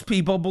 Most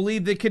people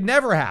believe that could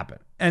never happen.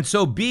 And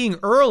so being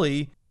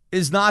early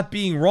is not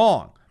being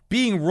wrong.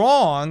 Being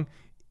wrong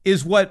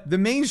is what the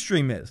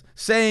mainstream is,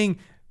 saying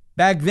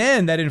back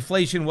then that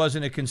inflation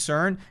wasn't a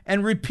concern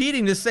and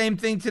repeating the same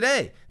thing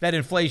today, that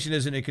inflation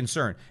isn't a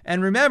concern.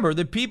 And remember,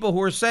 the people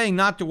who are saying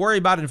not to worry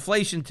about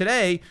inflation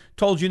today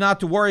told you not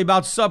to worry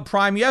about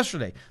subprime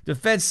yesterday. The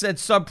Fed said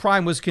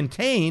subprime was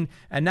contained,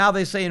 and now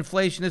they say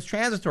inflation is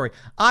transitory.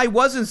 I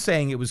wasn't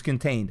saying it was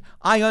contained.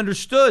 I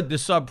understood the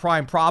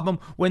subprime problem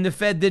when the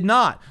Fed did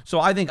not. So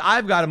I think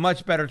I've got a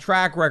much better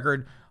track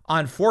record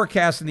on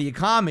forecasting the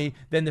economy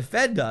than the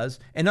Fed does,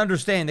 and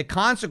understanding the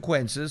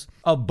consequences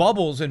of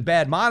bubbles and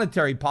bad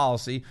monetary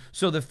policy.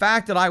 So the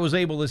fact that I was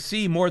able to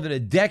see more than a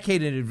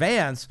decade in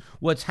advance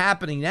what's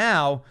happening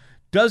now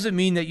doesn't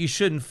mean that you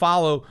shouldn't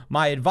follow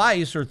my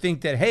advice or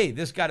think that, hey,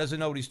 this guy doesn't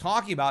know what he's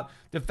talking about.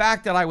 The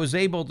fact that I was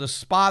able to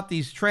spot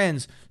these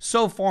trends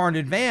so far in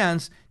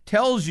advance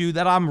tells you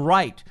that I'm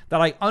right,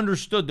 that I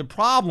understood the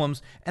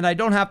problems, and I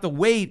don't have to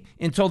wait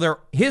until their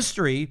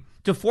history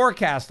to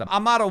forecast them.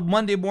 I'm not a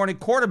Monday morning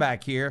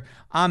quarterback here.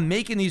 I'm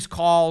making these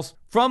calls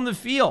from the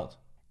field,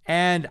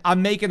 and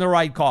I'm making the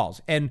right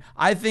calls. And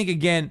I think,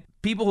 again,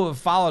 people who have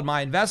followed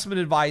my investment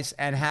advice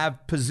and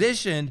have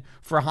positioned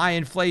for high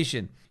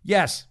inflation,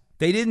 yes,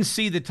 they didn't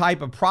see the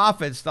type of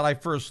profits that I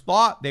first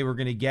thought they were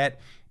going to get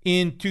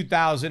in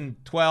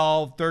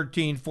 2012,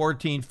 13,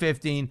 14,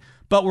 15,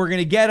 but we're going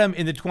to get them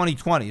in the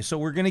 2020s. So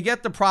we're going to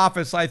get the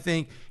profits, I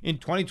think, in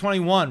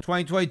 2021,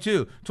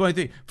 2022,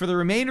 23, for the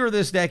remainder of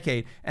this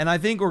decade. And I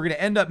think we're going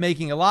to end up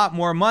making a lot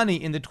more money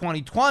in the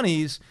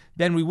 2020s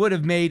than we would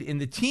have made in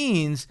the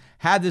teens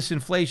had this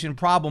inflation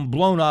problem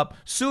blown up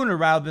sooner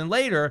rather than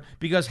later,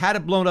 because had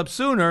it blown up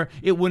sooner,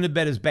 it wouldn't have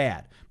been as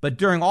bad. But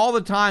during all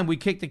the time we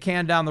kicked the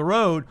can down the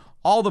road,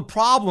 all the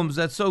problems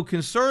that so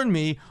concern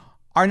me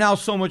are now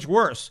so much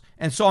worse.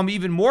 And so I'm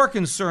even more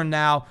concerned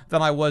now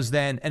than I was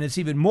then. And it's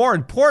even more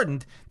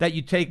important that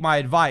you take my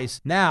advice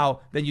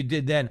now than you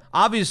did then.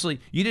 Obviously,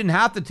 you didn't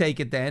have to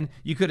take it then.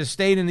 You could have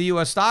stayed in the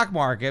U.S. stock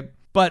market.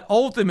 But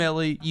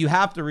ultimately, you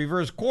have to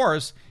reverse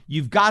course.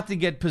 You've got to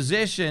get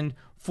positioned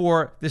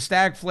for the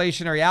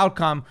stagflationary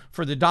outcome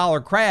for the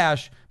dollar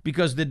crash,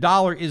 because the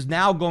dollar is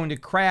now going to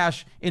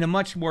crash in a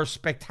much more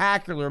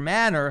spectacular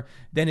manner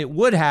than it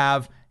would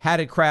have had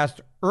it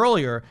crashed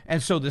earlier.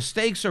 And so the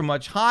stakes are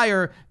much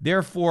higher.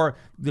 Therefore,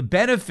 the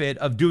benefit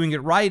of doing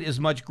it right is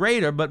much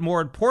greater. But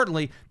more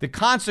importantly, the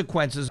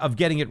consequences of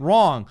getting it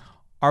wrong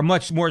are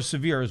much more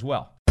severe as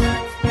well.